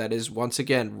logo that is once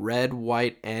again red,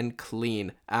 white, and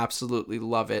clean. Absolutely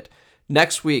love it.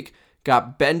 Next week,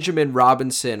 got Benjamin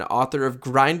Robinson, author of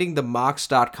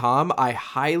GrindingTheMocks.com. I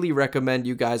highly recommend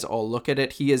you guys all look at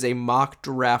it. He is a mock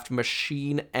draft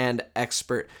machine and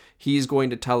expert. He's going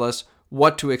to tell us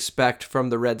what to expect from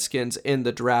the Redskins in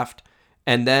the draft.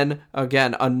 And then,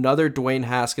 again, another Dwayne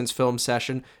Haskins film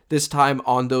session, this time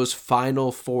on those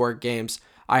final 4 games.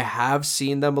 I have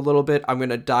seen them a little bit. I'm going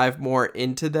to dive more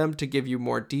into them to give you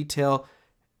more detail.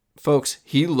 Folks,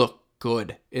 he looked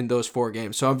good in those 4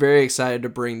 games. So I'm very excited to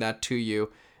bring that to you.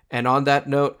 And on that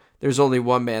note, there's only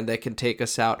one man that can take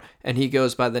us out, and he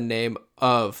goes by the name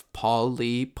of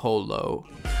Paulie Polo.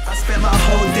 I spent my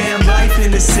whole damn life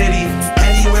in the city.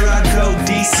 Anywhere I go,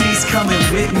 DC's coming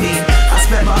with me. I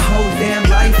spent my whole damn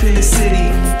life in the city.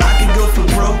 I could go for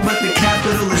broke, but the